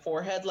him my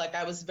forehead. Like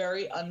I was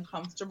very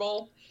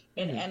uncomfortable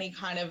in any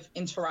kind of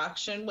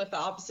interaction with the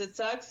opposite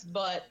sex,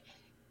 but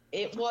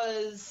it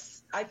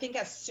was, I think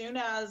as soon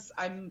as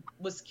I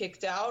was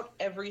kicked out,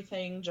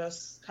 everything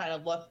just kind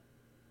of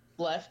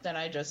left and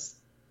I just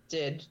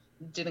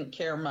didn't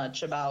care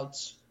much about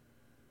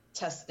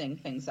testing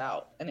things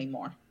out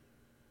anymore.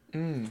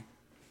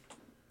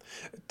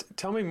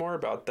 Tell me more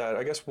about that.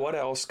 I guess what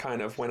else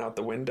kind of went out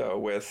the window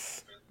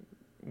with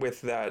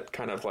that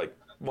kind of like,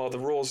 well, the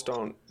rules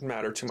don't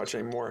matter too much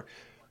anymore.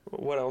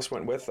 What else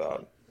went with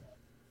that?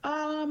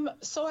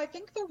 So I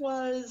think there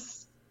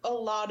was a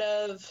lot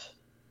of,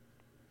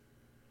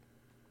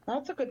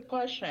 that's a good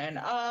question.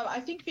 I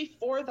think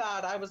before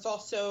that, I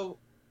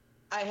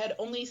had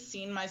only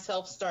seen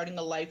myself starting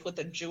a life with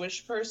a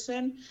Jewish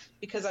person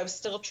because I was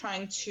still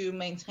trying to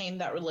maintain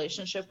that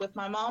relationship with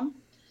my mom.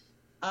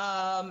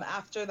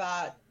 After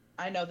that,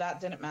 I know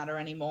that didn't matter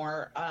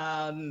anymore.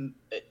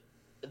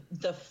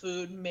 The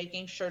food,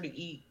 making sure to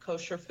eat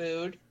kosher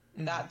food,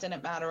 that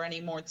didn't matter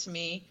anymore to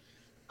me.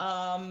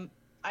 I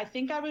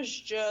think I was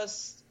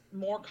just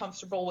more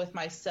comfortable with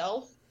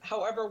myself.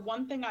 However,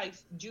 one thing I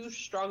do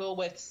struggle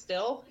with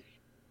still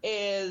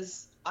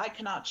is I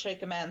cannot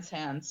shake a man's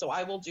hand. So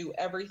I will do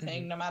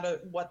everything, no matter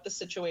what the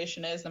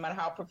situation is, no matter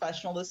how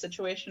professional the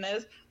situation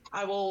is.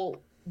 I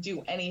will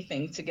do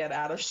anything to get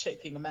out of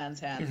shaking a man's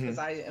hand because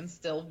I am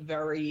still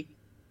very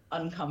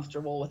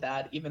uncomfortable with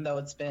that, even though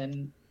it's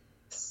been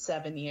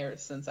 7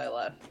 years since I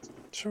left.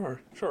 Sure.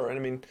 And I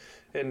mean,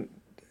 and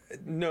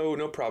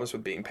no problems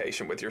with being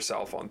patient with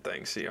yourself on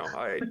things. You know,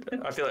 I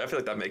feel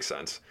like that makes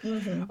sense.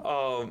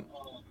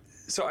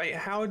 So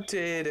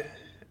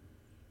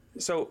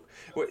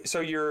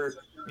you're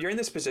in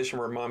this position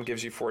where mom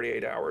gives you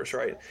 48 hours,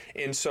 right?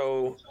 And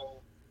so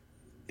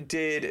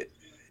did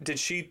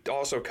she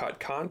also cut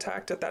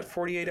contact at that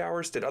 48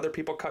 hours? Did other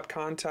people cut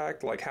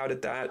contact? Like, how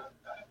did that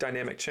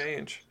dynamic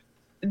change?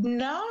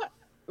 Not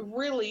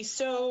really.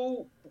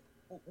 So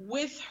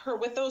with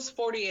those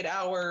 48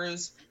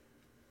 hours,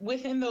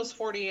 within those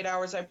 48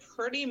 hours, I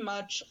pretty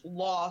much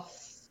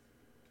lost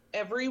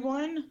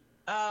everyone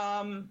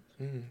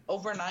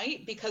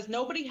overnight because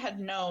nobody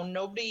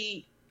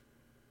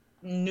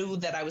knew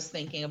that I was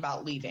thinking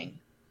about leaving.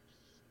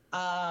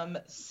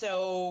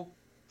 So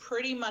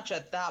pretty much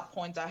at that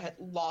point, I had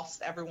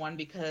lost everyone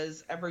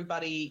because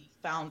everybody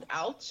found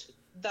out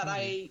that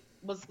I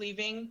was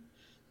leaving.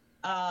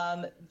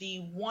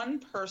 The one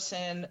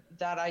person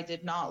that I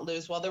did not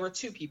lose, well, there were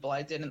two people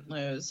I didn't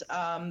lose.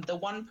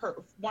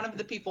 One of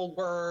the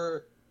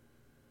people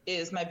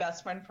is my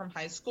best friend from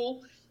high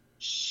school.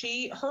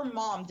 Her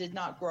mom did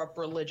not grow up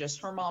religious.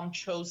 Her mom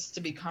chose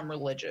to become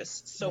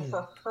religious. So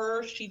for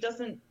her, she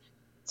doesn't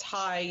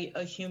tie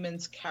a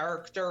human's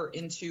character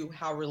into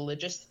how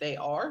religious they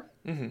are.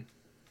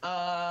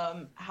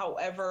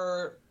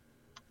 However,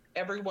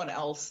 everyone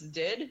else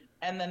did.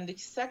 And then the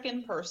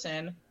second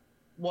person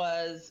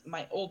was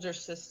my older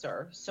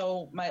sister.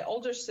 So my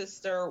older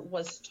sister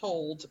was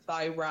told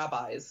by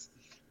rabbis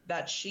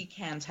that she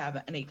can't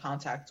have any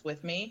contact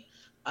with me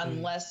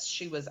unless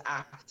she was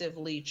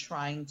actively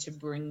trying to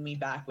bring me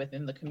back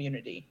within the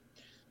community.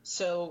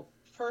 So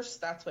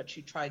first, that's what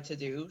she tried to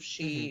do.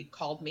 She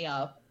called me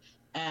up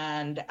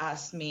and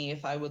asked me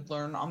if I would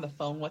learn on the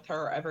phone with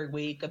her every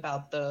week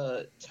about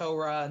the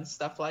Torah and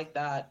stuff like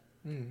that.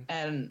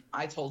 And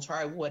I told her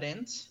I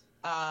wouldn't.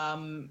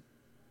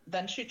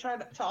 Then she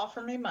tried to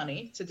offer me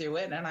money to do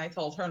it, and I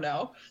told her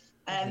no.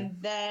 And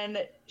then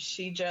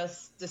she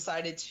just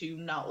decided to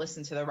not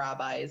listen to the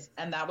rabbis.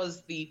 And that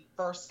was the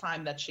first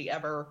time that she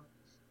ever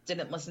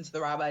didn't listen to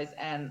the rabbis.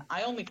 And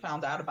I only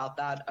found out about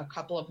that a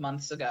couple of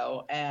months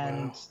ago.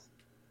 And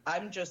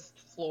I'm just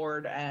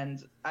floored.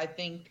 And I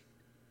think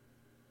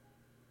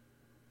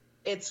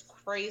it's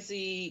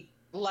crazy.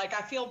 Like,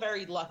 I feel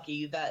very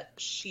lucky that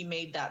she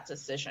made that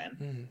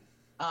decision,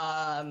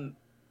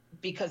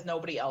 because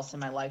nobody else in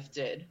my life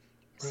did.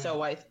 Right.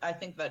 So I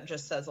think that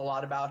just says a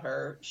lot about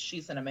her.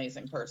 She's an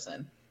amazing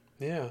person.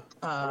 Yeah.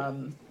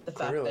 The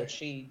fact that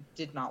she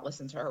did not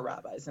listen to her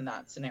rabbis in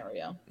that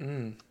scenario.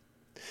 And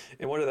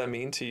what did that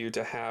mean to you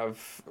to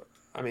have,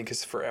 I mean,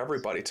 because for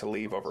everybody to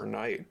leave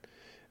overnight,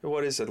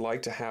 what is it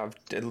like to have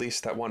at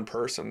least that one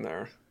person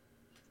there?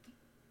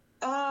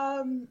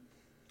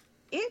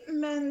 It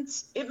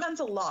meant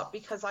a lot,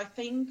 because I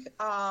think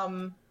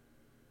I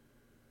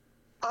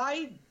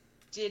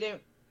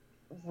didn't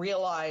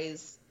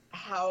realize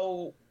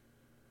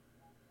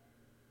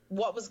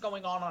what was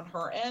going on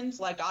her end.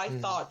 Like, I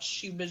thought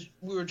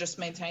we were just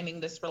maintaining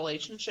this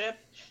relationship,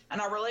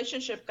 and our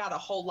relationship got a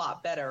whole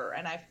lot better.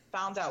 And I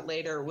found out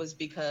later it was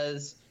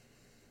because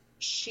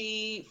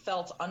she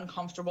felt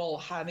uncomfortable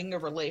having a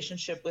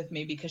relationship with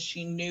me because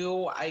she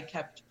knew I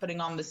kept putting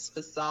on this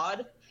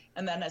facade.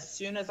 And then as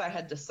soon as I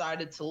had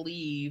decided to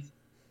leave,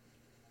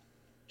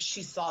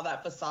 she saw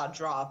that facade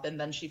drop, and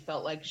then she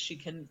felt like she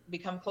can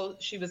become close.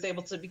 She was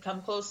able to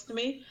become close to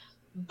me.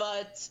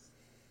 But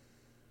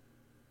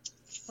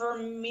for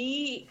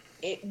me,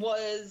 it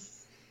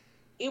was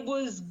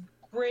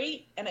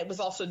great, and it was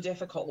also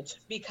difficult,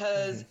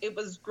 because it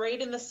was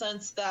great in the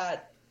sense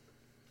that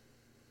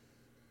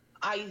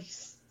I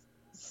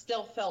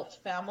still felt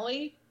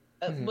family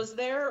was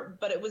there,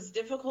 but it was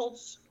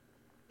difficult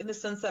in the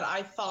sense that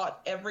I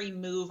thought every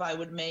move I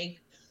would make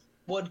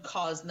would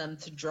cause them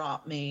to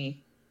drop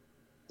me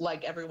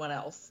like everyone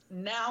else.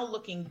 Now,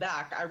 looking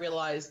back, I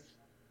realized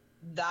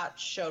that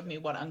showed me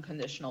what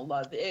unconditional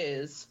love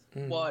is,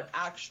 what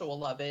actual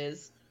love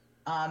is,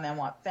 and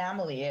what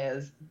family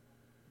is.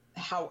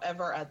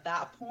 However, at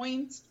that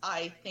point,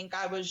 I think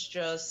I was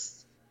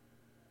just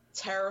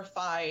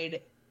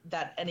terrified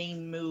that any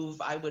move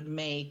I would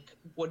make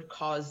would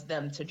cause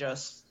them to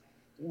just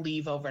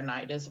leave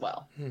overnight as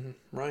well.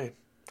 Right.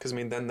 Because, I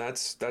mean, then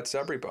that's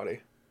everybody.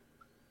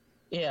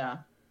 Yeah.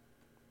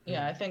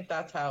 Yeah, I think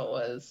that's how it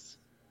was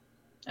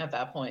at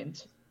that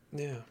point.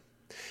 Yeah.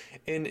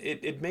 And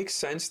it makes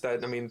sense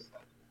that, I mean,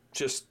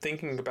 just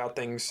thinking about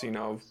things, you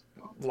know,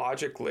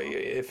 logically,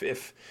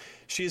 if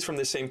she's from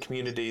the same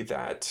community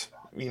that,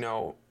 you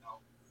know,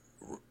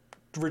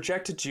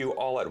 rejected you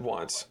all at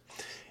once,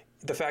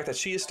 the fact that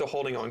she is still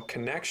holding on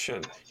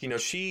connection, you know,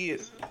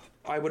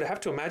 I would have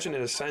to imagine,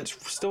 in a sense,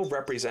 still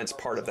represents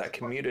part of that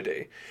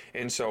community.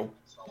 And so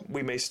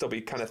we may still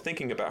be kind of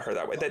thinking about her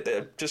that way.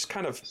 That just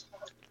kind of...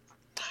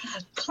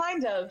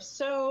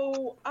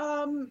 So,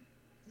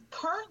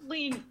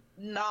 currently,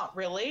 not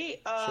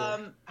really.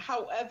 Sure.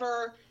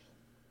 However,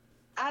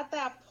 at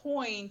that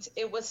point,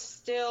 it was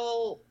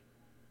still,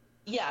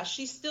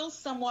 she still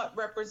somewhat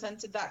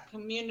represented that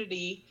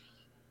community,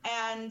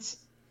 and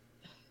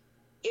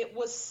it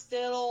was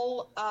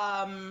still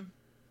kind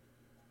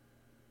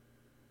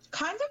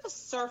of a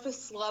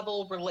surface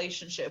level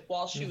relationship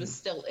while she was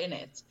still in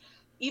it.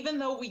 Even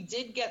though we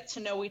did get to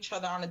know each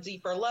other on a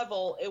deeper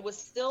level, it was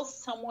still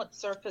somewhat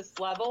surface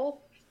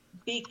level,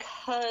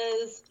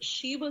 because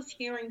she was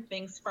hearing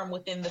things from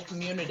within the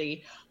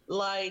community.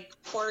 Like,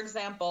 for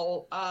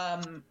example,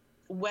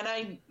 when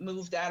I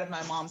moved out of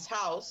my mom's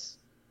house,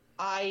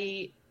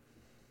 I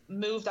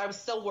was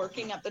still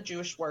working at the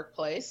Jewish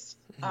workplace,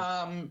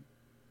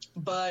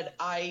 but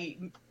I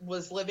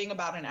was living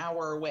about an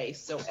hour away.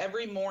 So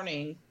every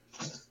morning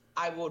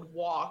I would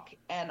walk,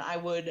 and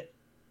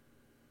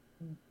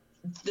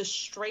the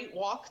straight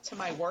walk to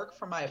my work,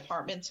 from my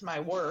apartment to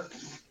my work,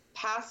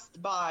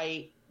 passed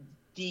by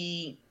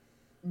the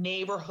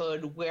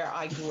neighborhood where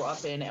I grew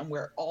up in, and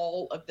where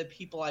all of the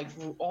people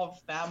all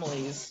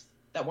families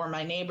that were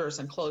my neighbors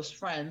and close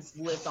friends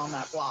lived on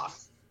that block.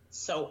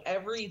 So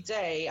every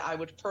day I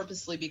would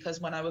purposely,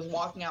 because when I was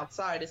walking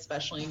outside,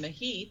 especially in the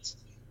heat,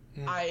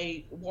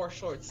 I wore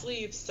short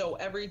sleeves. So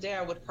every day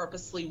I would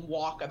purposely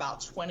walk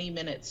about 20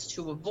 minutes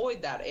to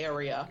avoid that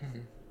area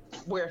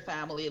where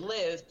family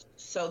lived,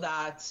 so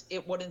that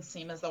it wouldn't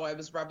seem as though I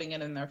was rubbing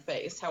it in their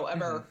face.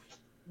 However,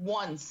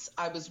 once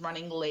I was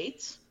running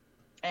late,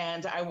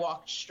 and I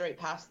walked straight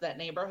past that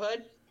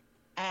neighborhood,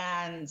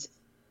 and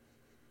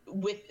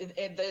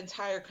the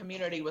entire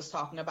community was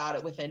talking about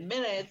it within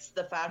minutes.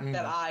 The fact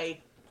that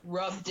I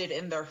rubbed it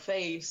in their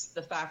face,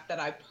 the fact that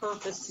I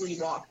purposely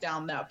walked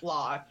down that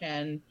block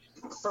and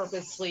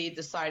purposely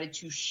decided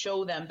to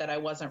show them that I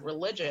wasn't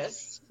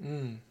religious.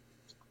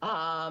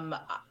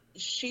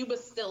 She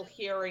was still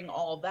hearing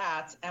all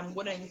that and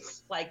wouldn't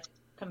like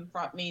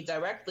confront me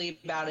directly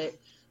about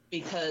it,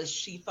 because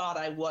she thought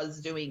I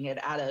was doing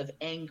it out of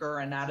anger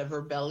and out of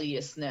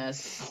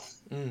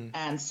rebelliousness.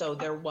 And so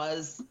there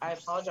was, I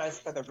apologize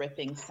for the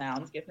ripping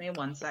sound. Give me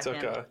 1 second.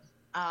 It's okay.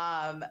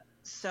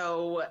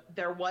 So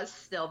there was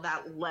still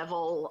that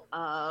level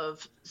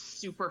of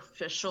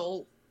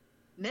superficialness,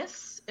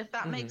 if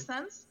that makes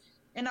sense,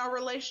 in our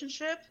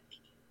relationship.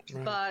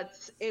 Right. But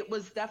it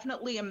was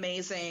definitely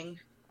amazing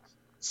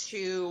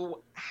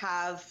to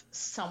have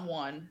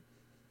someone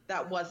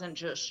that wasn't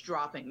just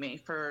dropping me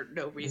for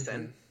no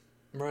reason.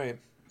 Right.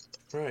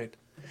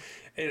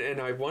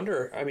 And I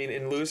wonder, I mean,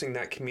 in losing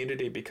that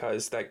community,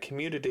 because that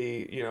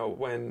community, you know,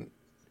 when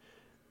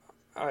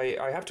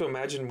I have to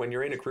imagine when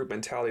you're in a group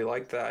mentality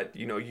like that,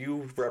 you know,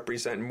 you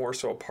represent more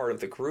so a part of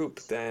the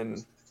group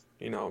than,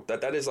 you know,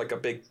 that is like a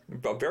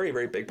very,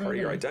 very big part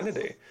of your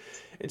identity.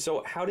 And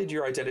so how did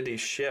your identity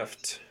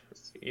shift,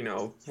 you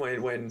know,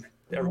 when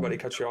everybody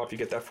cuts you off, you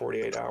get that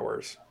 48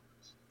 hours?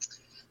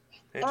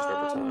 And just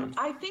over time.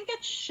 I think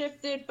it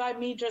shifted by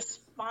me just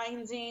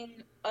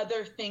finding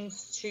other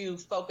things to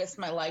focus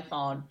my life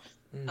on.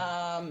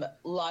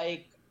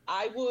 Like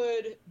I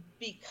would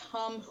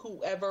become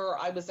whoever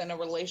I was in a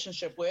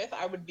relationship with.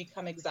 I would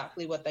become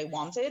exactly what they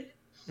wanted.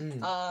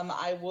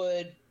 I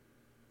would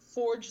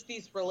forge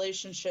these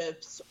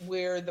relationships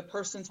where the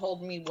person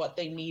told me what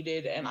they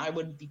needed and I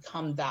would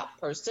become that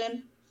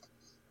person.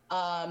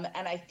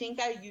 And I think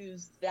I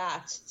used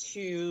that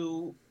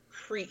to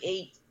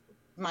create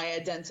my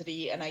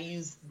identity, and I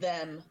used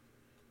them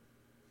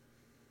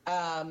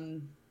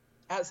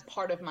as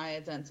part of my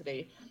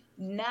identity.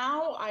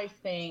 Now I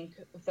think,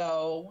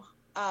 though,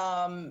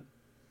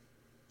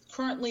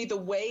 currently the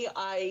way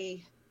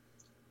I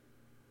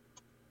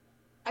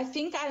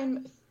think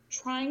I'm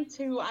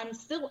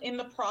still in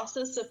the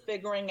process of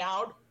figuring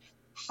out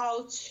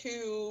how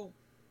to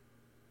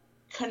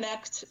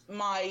connect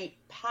my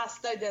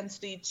past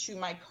identity to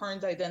my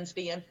current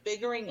identity, and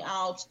figuring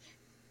out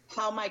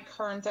how my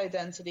current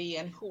identity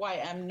and who I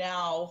am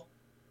now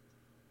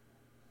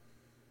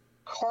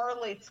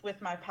correlates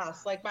with my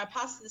past. Like my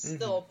past is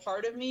still a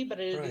part of me, but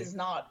it is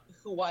not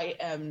who I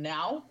am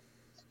now.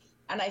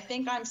 And I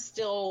think I'm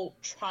still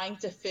trying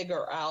to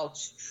figure out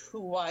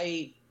who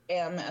I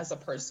am as a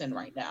person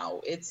right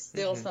now. It's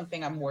still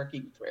something I'm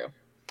working through,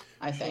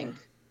 I think.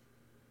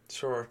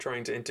 Sure,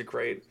 trying to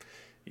integrate,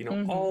 you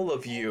know, all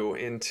of you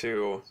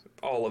into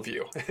all of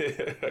you.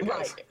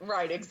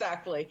 Right,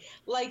 exactly.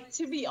 Like,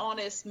 to be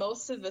honest,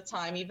 most of the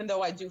time, even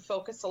though I do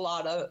focus a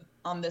lot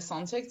on this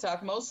on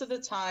TikTok, most of the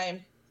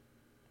time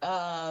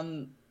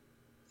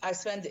I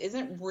spend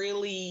isn't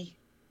really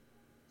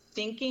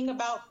thinking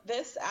about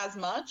this as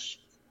much.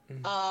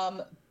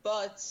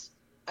 But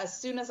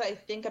as soon as I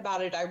think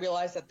about it, I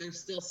realize that there's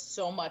still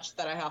so much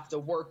that I have to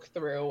work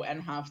through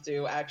and have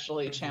to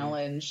actually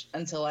challenge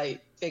until I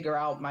figure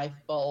out my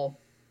full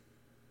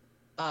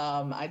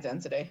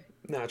identity.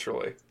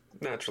 Naturally.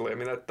 I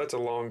mean, that's a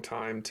long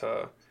time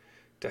to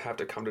have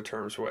to come to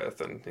terms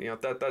with, and you know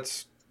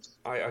that's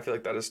I feel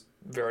like that is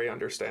very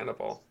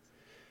understandable.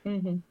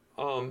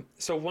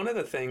 So one of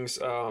the things,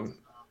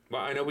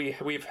 I know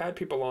we've had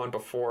people on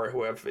before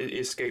who have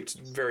escaped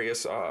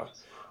various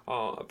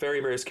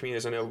various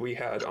communities. I know we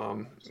had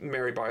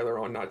Mary Byler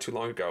on not too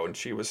long ago, and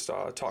she was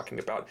talking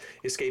about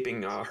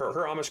escaping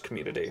her Amish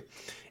community,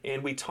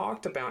 and we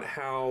talked about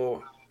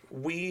how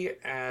we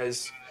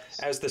as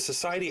the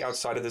society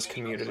outside of this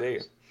community,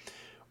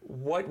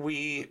 what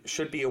we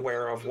should be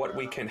aware of, what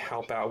we can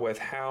help out with,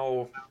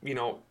 how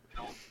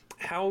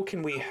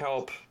can we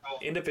help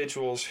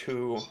individuals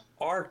who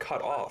are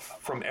cut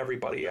off from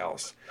everybody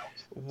else?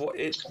 What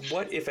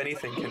if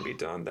anything, can be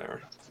done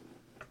there?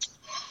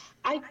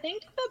 I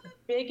think the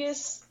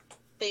biggest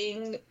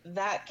thing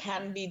that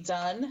can be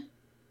done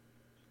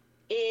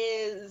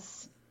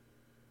is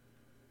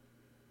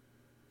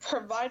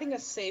providing a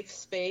safe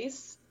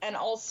space and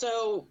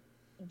also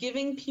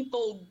giving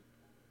people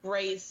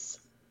grace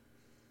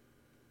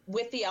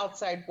with the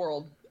outside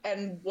world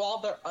and while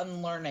they're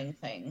unlearning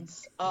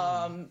things.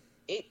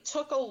 It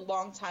took a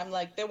long time.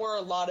 Like, there were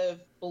a lot of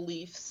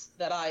beliefs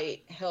that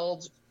I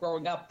held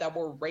growing up that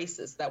were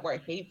racist, that were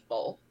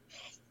hateful.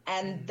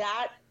 And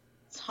that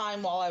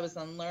time while I was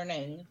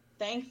unlearning,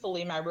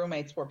 thankfully my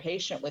roommates were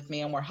patient with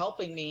me and were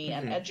helping me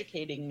and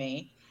educating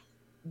me.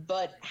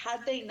 But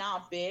had they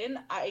not been,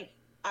 I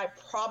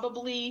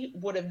probably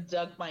would have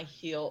dug my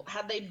heel.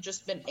 Had they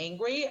just been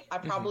angry, I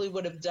probably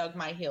would have dug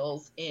my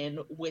heels in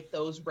with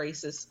those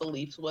racist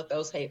beliefs, with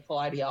those hateful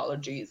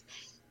ideologies.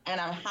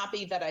 And I'm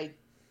happy that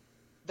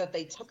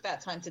they took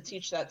that time to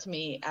teach that to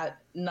me at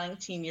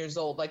 19 years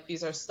old. Like,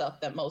 these are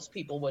stuff that most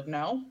people would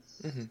know.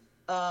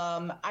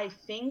 I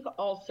think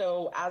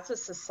also as a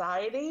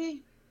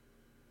society,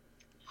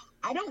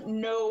 I don't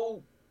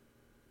know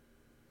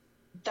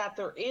that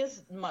there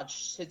is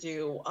much to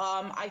do.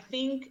 I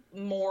think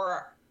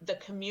more the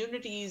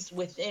communities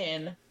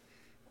within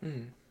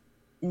Mm.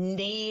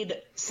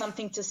 need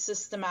something to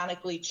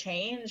systematically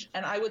change.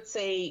 And I would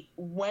say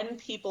when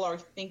people are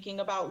thinking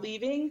about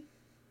leaving,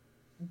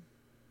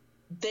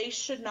 they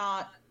should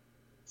not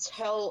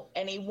tell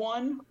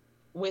anyone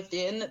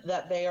within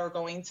that they are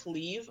going to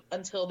leave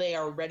until they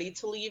are ready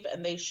to leave,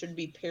 and they should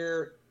be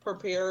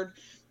prepared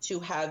to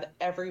have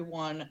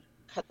everyone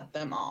cut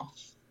them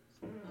off.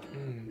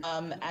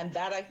 Mm. And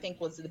that I think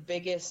was the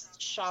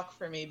biggest shock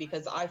for me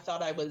because I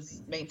thought I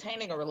was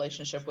maintaining a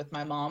relationship with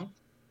my mom,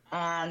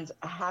 and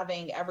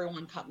having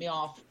everyone cut me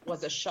off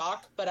was a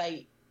shock. But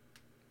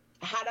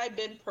had I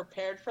been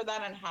prepared for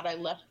that and had I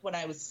left when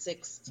I was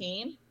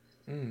 16,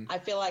 Mm. I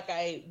feel like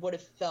I would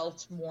have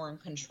felt more in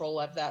control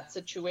of that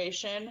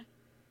situation.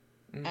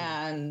 Mm.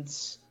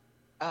 And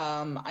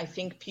I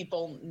think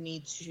people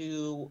need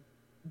to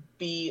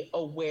be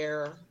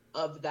aware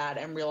of that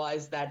and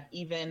realize that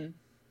even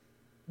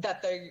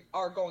that they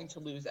are going to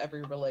lose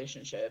every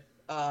relationship,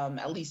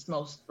 at least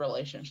most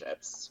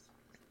relationships,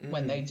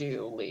 when they Mm.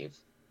 do leave.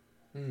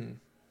 Mm.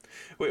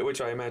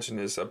 Which I imagine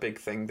is a big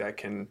thing that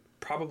can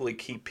probably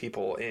keep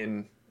people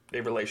in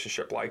a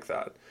relationship like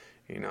that.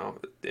 You know,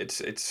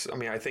 it's. I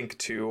mean, I think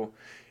too,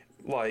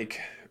 like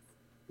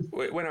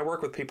when I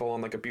work with people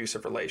on like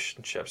abusive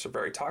relationships or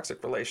very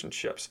toxic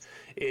relationships,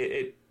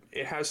 it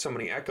has so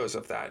many echoes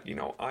of that. You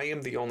know, I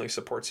am the only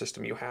support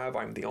system you have.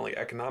 I'm the only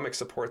economic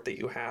support that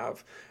you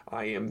have.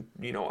 I am,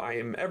 you know, I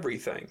am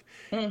everything.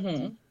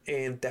 Mm-hmm.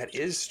 And that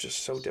is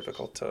just so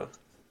difficult to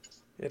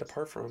get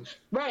apart from.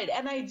 Right.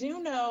 And I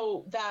do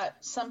know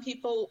that some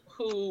people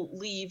who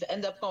leave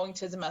end up going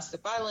to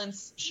domestic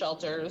violence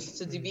shelters,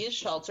 to Mm. DV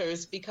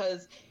shelters,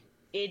 because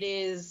it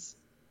is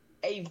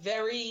a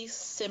very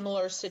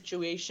similar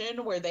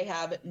situation where they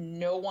have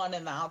no one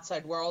in the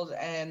outside world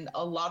and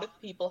a lot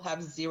of people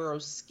have zero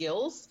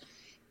skills.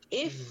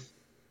 If Mm.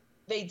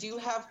 they do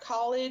have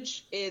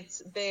college, it's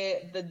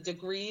the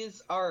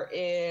degrees are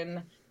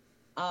in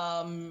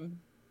um,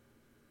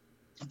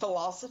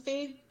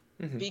 philosophy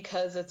Mm.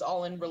 because it's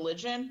all in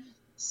religion.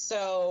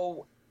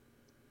 So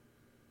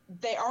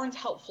they aren't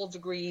helpful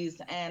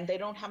degrees and they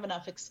don't have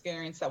enough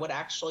experience that would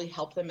actually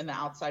help them in the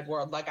outside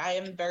world. Like, I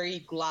am very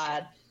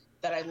glad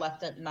that I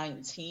left at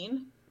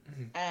 19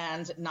 Mm.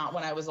 and not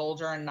when I was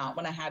older and not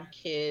when I had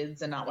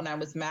kids and not when I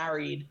was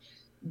married.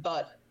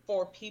 But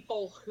for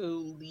people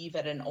who leave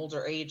at an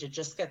older age, it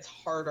just gets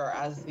harder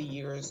as the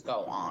years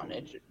go on.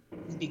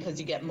 Because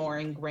you get more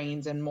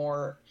ingrained and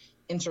more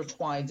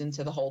intertwined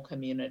into the whole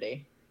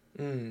community.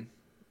 Mm.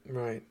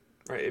 Right.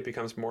 Right. It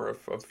becomes more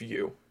of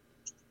you.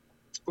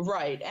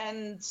 Right.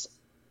 And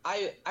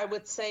I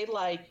would say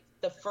like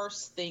the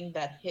first thing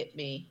that hit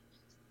me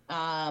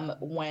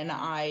when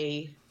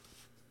I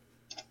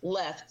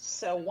left.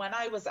 So when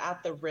I was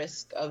at the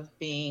risk of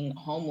being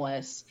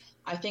homeless,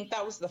 I think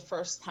that was the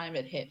first time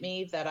it hit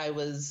me that I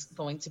was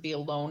going to be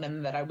alone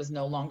and that I was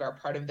no longer a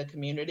part of the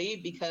community.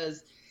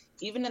 Because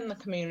even in the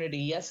community,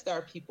 yes, there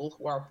are people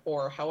who are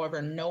poor.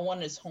 However, no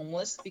one is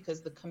homeless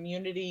because the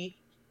community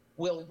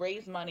will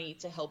raise money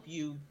to help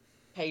you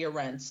pay your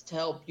rent, to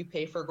help you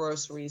pay for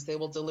groceries. They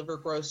will deliver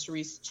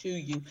groceries to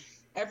you.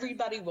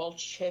 Everybody will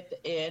chip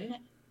in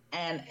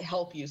and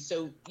help you.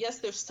 So yes,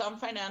 there's some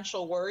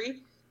financial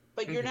worry,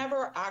 but you're Mm.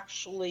 never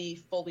actually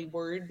fully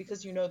worried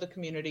because you know the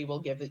community will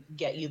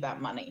get you that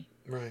money.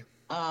 Right.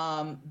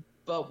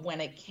 But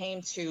when it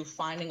came to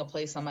finding a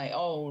place on my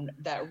own,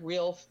 that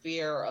real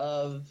fear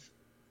of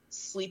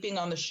sleeping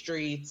on the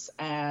streets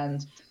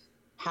and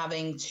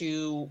having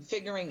to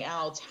figuring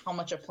out how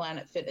much a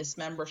Planet Fitness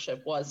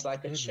membership was so I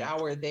could Mm.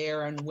 shower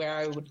there and where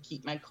I would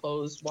keep my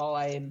clothes while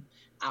I'm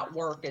at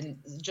work and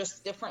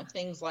just different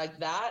things like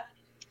that.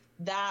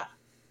 That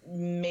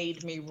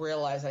made me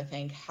realize, I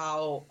think,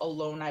 how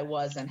alone I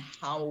was and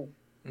how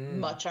Mm.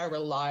 much I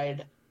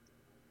relied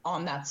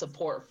on that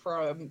support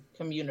from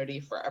community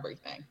for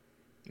everything.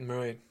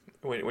 Right.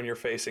 When you're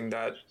facing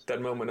that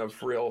moment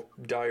of real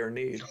dire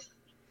need.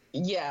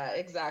 Yeah,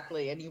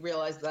 exactly. And you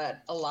realize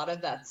that a lot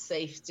of that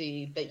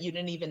safety that you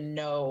didn't even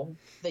know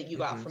that you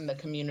got Mm-hmm. from the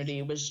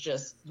community was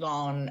just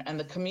gone. And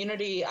the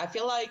community, I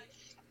feel like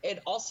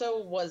it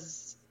also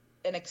was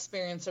an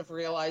experience of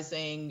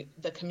realizing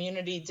the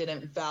community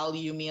didn't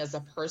value me as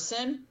a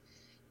person.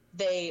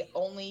 They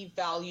only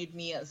valued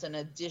me as an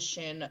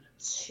addition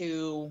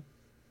to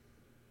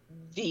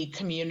the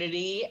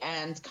community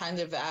and kind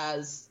of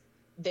as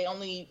they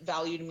only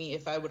valued me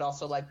if I would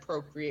also like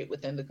procreate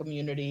within the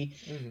community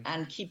Mm-hmm.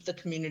 and keep the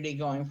community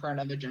going for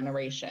another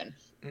generation.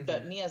 Mm-hmm.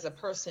 But me as a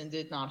person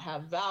did not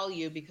have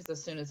value because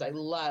as soon as I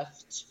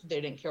left, they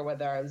didn't care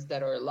whether I was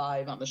dead or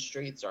alive on the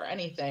streets or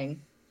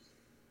anything.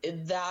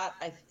 That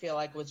I feel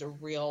like was a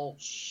real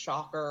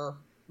shocker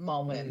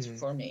moment Mm.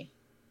 for me.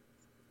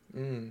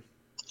 Mm.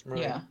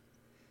 Right. Yeah.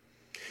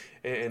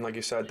 And like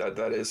you said,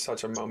 that is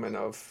such a moment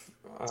of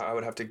I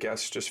would have to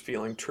guess just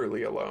feeling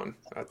truly alone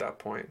at that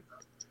point.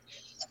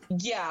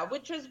 Yeah,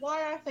 which is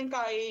why I think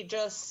I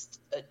just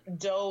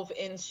dove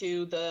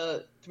into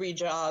the 3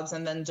 jobs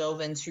and then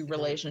dove into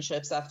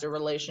relationships after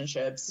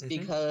relationships Mm-hmm.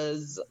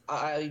 because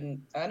I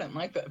didn't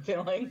like that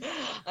feeling.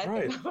 I think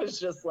Right. I was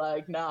just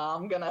like, nah,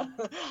 I'm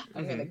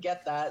Mm-hmm. gonna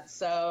get that.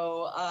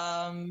 So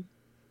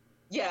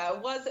yeah,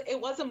 it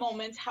was a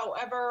moment.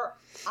 However,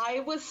 I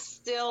was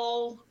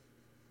still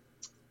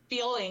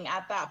feeling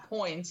at that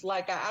point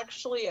like I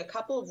actually a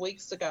couple of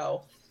weeks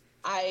ago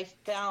I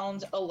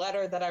found a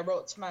letter that I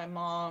wrote to my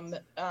mom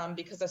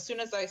because as soon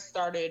as I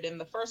started in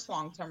the first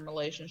long-term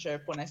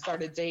relationship, when I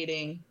started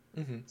dating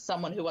Mm-hmm.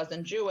 someone who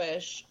wasn't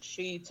Jewish,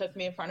 she took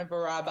me in front of a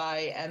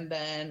rabbi and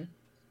then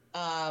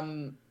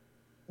um,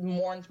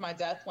 mourned my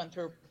death, went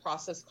through a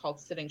process called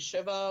sitting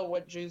Shiva,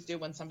 what Jews do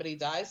when somebody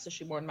dies. So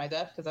she mourned my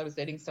death because I was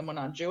dating someone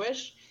not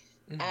Jewish.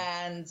 Mm-hmm.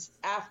 And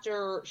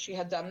after she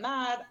had done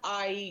that,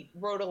 I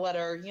wrote a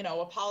letter,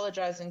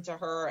 apologizing to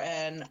her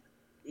and,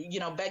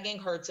 begging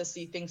her to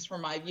see things from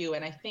my view.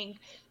 And I think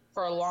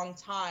for a long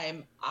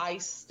time, I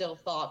still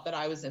thought that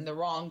I was in the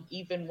wrong,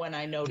 even when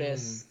I Mm.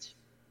 noticed,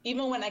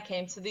 even when I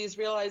came to these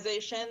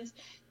realizations,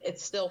 it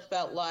still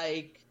felt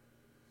like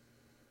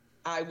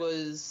I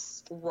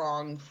was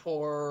wrong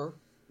for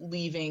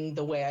leaving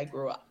the way I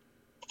grew up.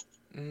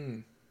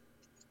 Mm.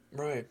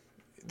 Right.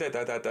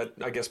 That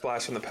I guess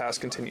blast from the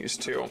past continues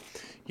too.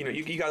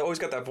 You got always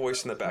got that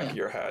voice in the back Yeah. of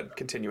your head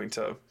continuing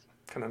to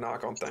kind of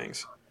knock on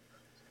things.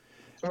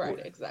 Right,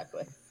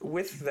 exactly.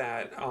 With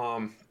that,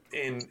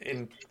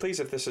 and please,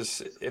 if this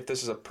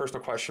is a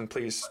personal question,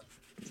 please,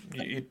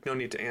 you no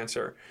need to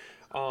answer.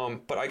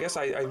 But I guess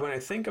when I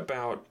think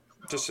about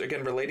just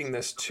again relating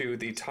this to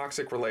the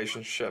toxic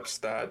relationships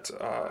that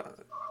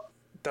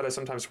I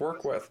sometimes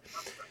work with,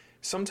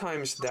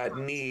 sometimes that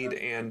need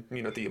and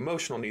the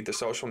emotional need, the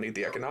social need,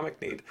 the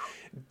economic need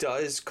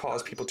does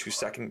cause people to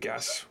second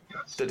guess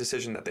the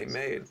decision that they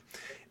made.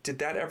 Did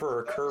that ever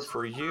occur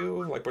for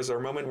you? Like, was there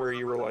a moment where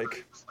you were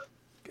like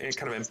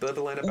kind of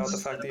ambivalent about the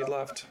fact that you'd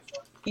left?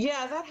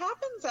 Yeah, that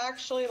happens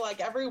actually like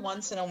every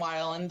once in a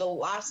while. And the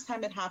last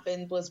time it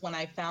happened was when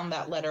I found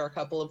that letter a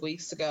couple of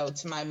weeks ago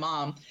to my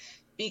mom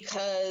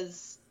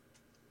because,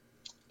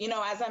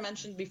 as I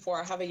mentioned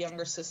before, I have a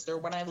younger sister.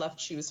 When I left,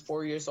 she was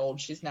 4 years old.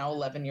 She's now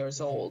 11 years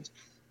Mm-hmm. old.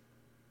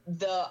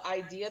 The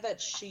idea that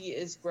she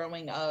is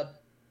growing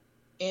up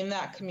in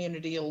that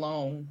community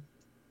alone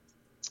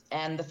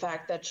and the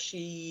fact that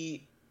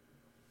she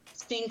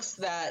thinks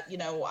that,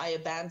 I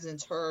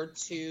abandoned her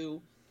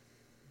to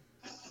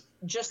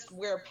just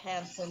wear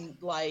pants and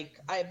like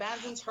I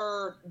abandoned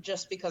her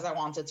just because I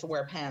wanted to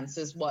wear pants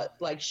is what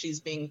like she's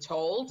being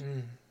told.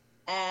 Mm.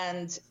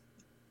 And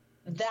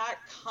that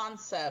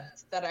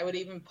concept that I would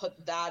even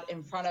put that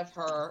in front of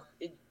her,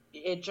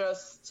 it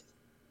just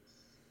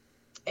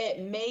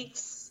it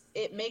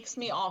makes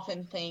me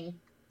often think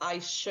I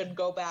should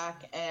go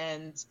back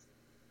and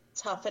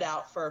tough it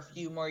out for a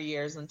few more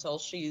years until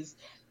she's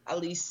at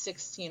least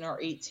 16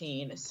 or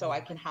 18 so I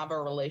can have a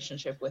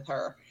relationship with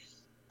her.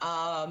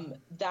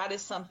 That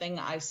is something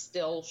I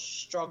still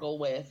struggle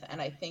with,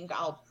 and I think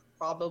I'll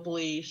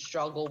probably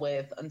struggle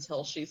with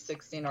until she's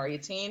 16 or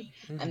 18.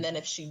 Mm-hmm. And then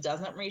if she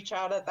doesn't reach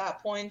out at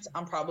that point,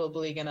 I'm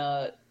probably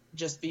gonna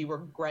just be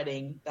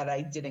regretting that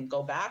I didn't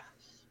go back.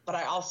 But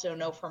I also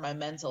know for my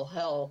mental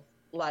health,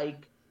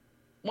 like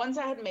once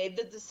I had made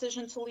the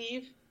decision to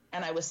leave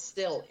and I was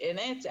still in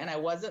it and I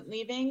wasn't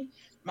leaving,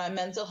 my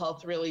mental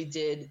health really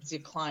did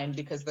decline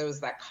because there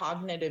was that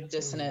cognitive Mm.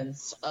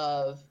 dissonance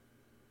of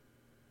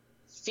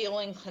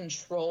feeling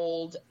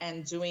controlled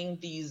and doing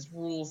these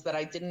rules that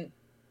I didn't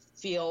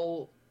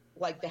feel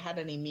like they had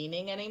any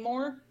meaning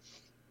anymore.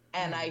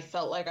 And Mm. I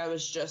felt like I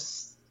was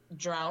just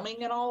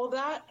drowning in all of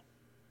that.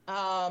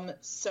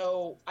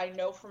 So I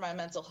know for my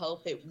mental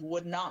health, it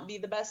would not be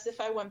the best if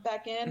I went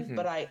back in, Mm-hmm.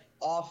 but I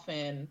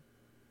often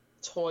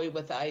toy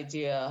with the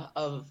idea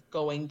of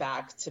going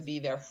back to be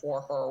there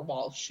for her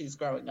while she's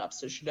growing up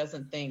so she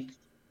doesn't think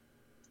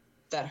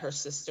that her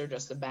sister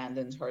just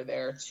abandoned her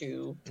there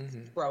to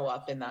Mm-hmm. grow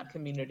up in that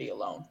community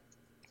alone.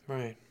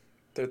 Right.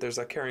 There's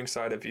that caring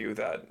side of you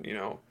that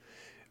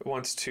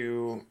wants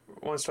to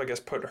I guess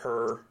put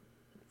her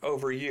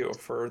over you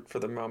for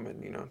the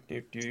moment.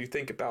 You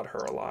think about her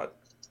a lot.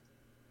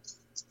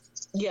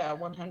 Yeah,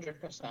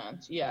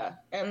 100%. Yeah.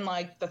 And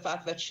like the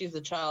fact that she's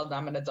a child,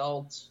 I'm an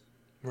adult,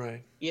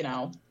 Right. you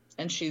know,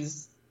 and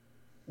she's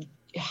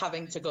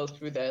having to go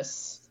through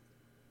this.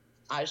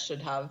 I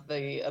should have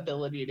the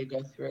ability to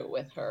go through it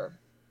with her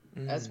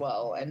as Mm.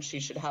 well. And she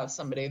should have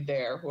somebody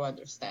there who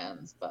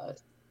understands. But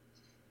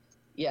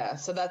yeah,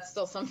 so that's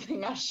still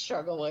something I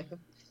struggle with.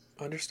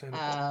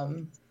 Understandable.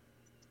 Um,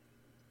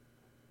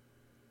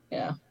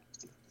 yeah.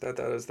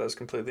 That's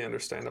completely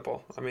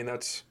understandable. I mean,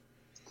 that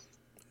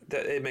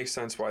it makes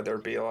sense why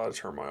there'd be a lot of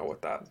turmoil with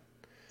that.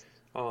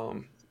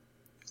 Um,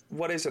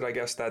 what is it, I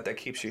guess, that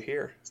keeps you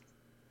here?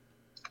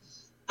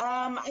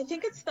 I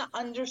think it's the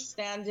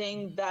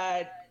understanding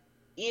that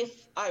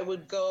if I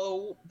would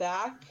go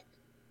back,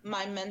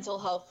 my mental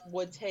health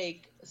would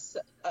take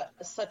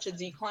such a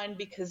decline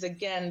because,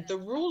 again, the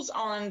rules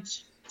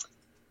aren't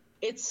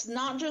it's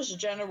not just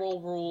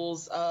general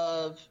rules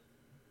of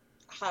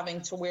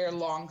having to wear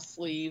long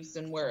sleeves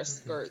and wear a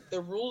skirt. The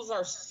rules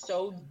are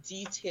so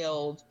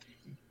detailed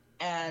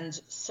and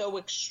so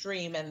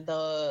extreme, and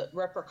the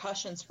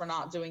repercussions for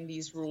not doing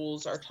these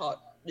rules are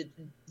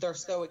they're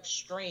so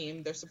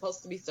extreme. They're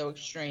supposed to be so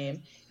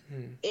extreme.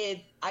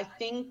 I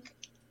think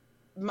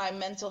my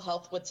mental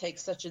health would take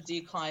such a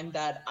decline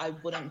that I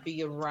wouldn't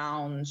be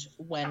around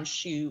when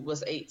she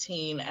was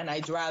 18, and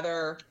I'd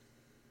rather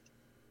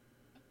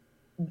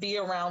be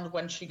around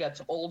when she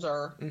gets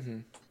older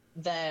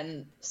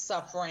than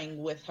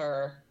suffering with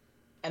her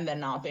and then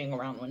not being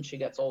around when she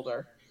gets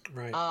older.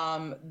 Right.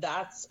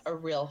 That's a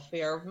real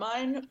fear of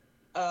mine.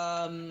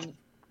 And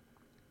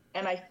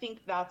I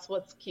think that's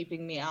what's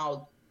keeping me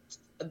out.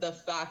 The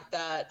fact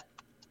that,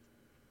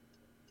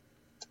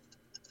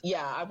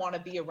 yeah, I want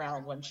to be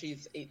around when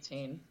she's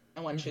 18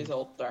 and when she's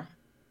older.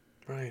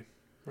 Right.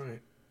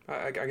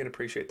 I can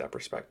appreciate that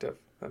perspective.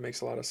 That makes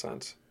a lot of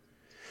sense.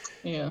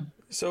 Yeah.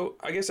 So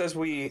I guess as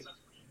we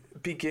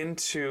begin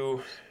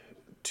to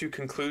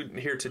conclude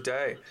here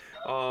today,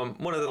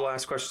 one of the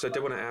last questions I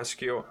did want to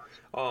ask you,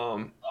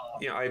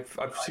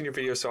 I've seen your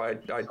video, so I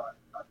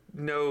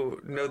know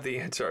the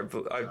answer,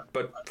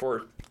 but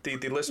for the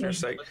listener's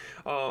sake,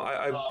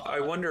 I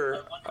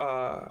wonder,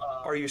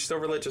 are you still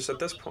religious at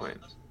this point?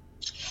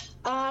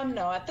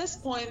 No, at this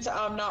point,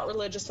 I'm not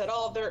religious at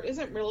all. There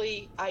isn't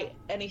really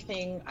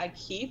anything I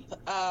keep.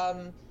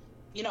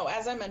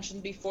 As I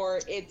mentioned before,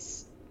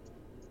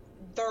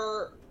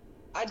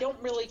 I don't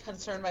really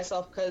concern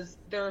myself because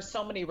there are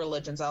so many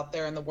religions out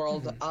there in the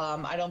world.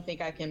 I don't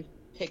think I can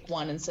pick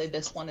one and say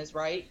this one is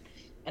right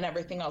and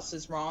everything else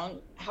is wrong.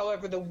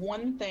 However, the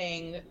one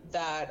thing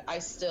that I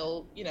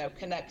still,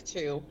 connect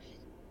to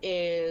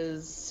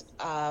is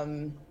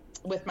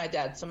with my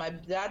dad. So my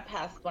dad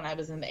passed when I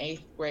was in the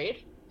 8th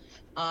grade,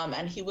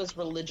 and he was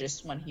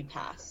religious when he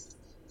passed.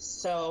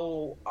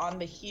 So on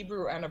the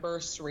Hebrew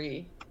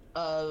anniversary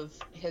of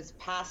his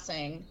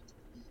passing,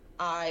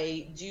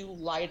 I do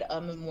light a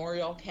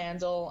memorial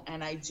candle,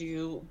 and I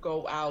do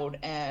go out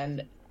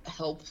and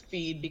help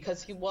feed,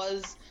 because he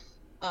was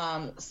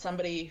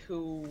somebody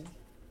who,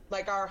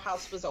 our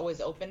house was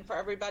always open for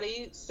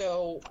everybody.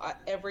 So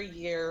every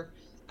year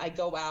I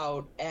go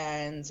out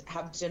and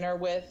have dinner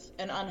with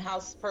an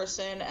unhoused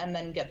person and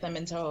then get them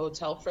into a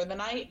hotel for the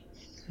night.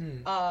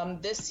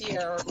 This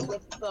year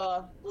with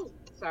the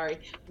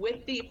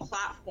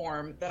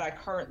platform that I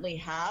currently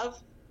have,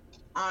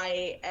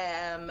 I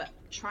am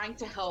trying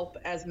to help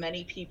as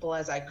many people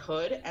as I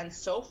could, and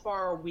so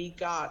far we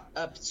got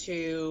up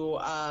to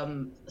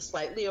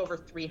slightly over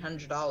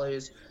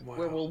 $300,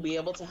 where we'll be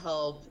able to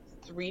help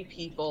 3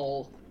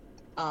 people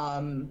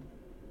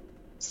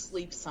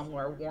sleep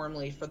somewhere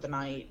warmly for the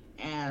night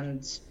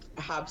and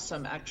have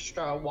some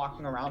extra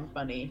walking around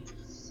money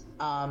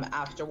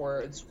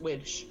afterwards,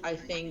 which I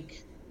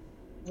think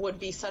would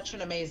be such an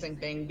amazing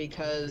thing,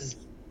 because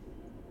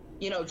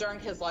during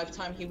his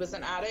lifetime, he was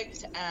an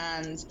addict,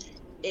 and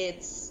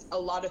it's a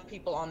lot of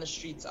people on the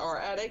streets are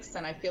addicts.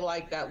 And I feel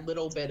like that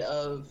little bit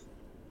of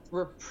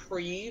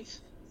reprieve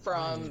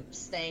from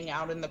staying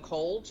out in the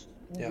cold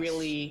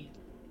really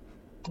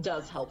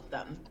does help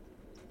them,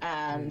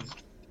 and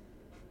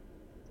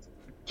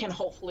can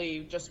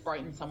hopefully just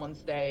brighten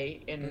someone's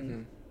day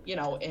in,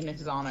 in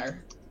his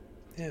honor.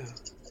 Yeah,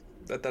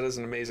 that is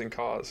an amazing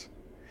cause.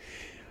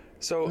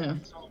 So,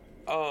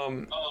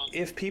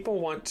 if people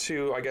want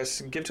to, I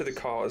guess, give to the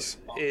cause,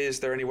 is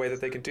there any way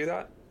that they can do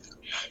that?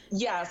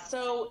 Yeah,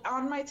 so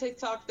on my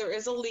TikTok, there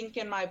is a link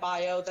in my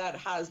bio that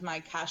has my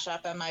Cash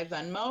App and my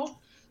Venmo.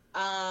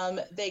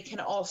 They can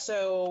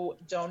also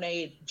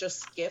donate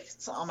just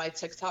gifts on my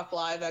TikTok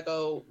live. I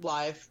go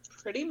live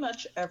pretty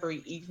much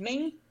every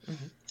evening.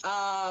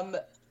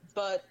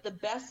 But the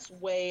best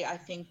way, I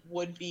think,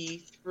 would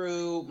be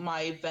through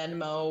my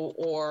Venmo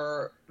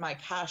or my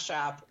Cash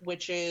App,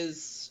 which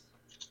is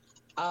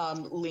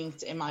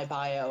linked in my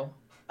bio.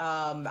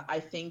 I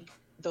think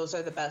those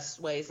are the best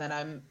ways, and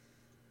I'm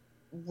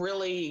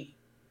really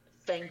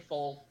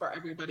thankful for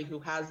everybody who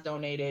has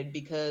donated,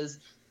 because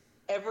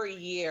every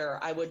year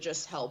I would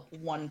just help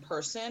one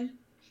person,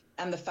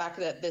 and the fact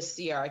that this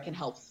year I can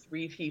help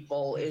 3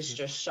 people is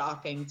just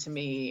shocking to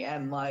me,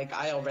 and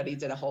I already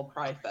did a whole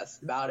cry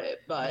fest about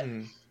it, but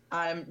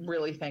I'm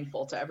really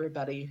thankful to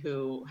everybody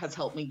who has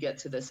helped me get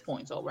to this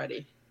point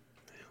already.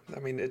 I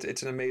mean,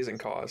 it's an amazing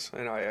cause,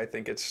 and I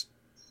think it's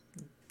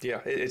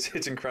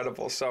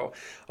incredible. So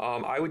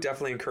I would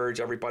definitely encourage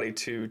everybody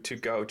to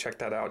go check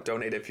that out,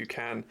 donate if you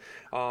can.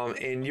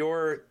 And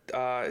your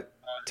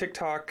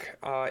TikTok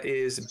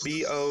is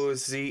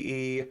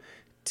BOZETTEXX,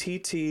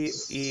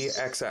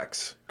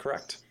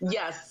 correct?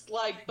 Yes,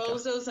 like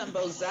Bozos and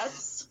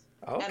Bozettes.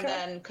 Okay. And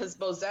then because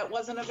Bozette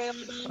wasn't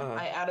available,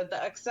 I added the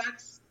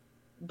XX.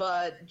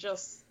 But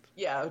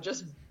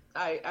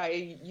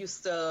I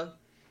used to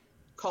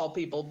call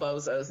people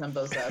bozos and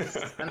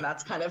bozettes, and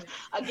that's kind of,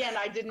 again,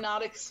 I did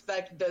not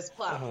expect this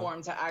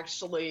platform to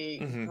actually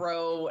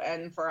grow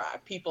and for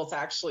people to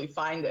actually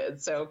find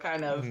it, so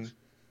kind of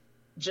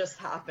just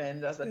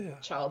happened as a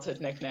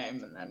childhood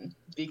nickname and then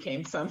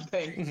became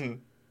something. Mm-hmm.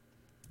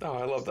 Oh,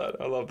 I love that.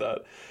 I love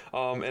that.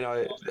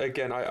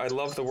 And I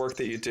love the work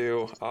that you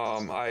do.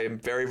 I am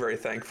very, very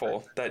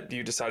thankful that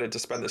you decided to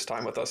spend this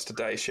time with us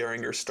today,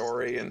 sharing your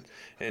story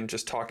and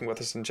just talking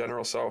with us in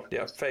general. So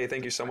yeah, Faye,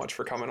 thank you so much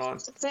for coming on.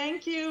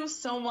 Thank you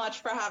so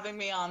much for having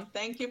me on.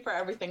 Thank you for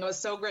everything. It was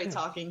so great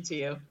talking to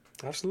you.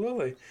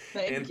 Absolutely.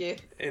 Thank you.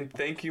 And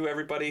thank you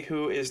everybody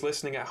who is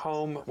listening at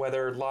home,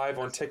 whether live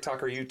on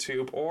TikTok or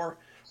YouTube or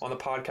on the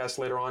podcast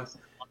later on.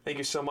 Thank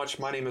you so much.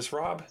 My name is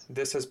Rob.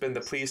 This has been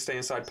the Please Stay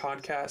Inside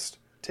podcast.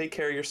 Take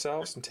care of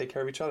yourselves and take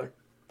care of each other.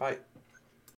 Bye.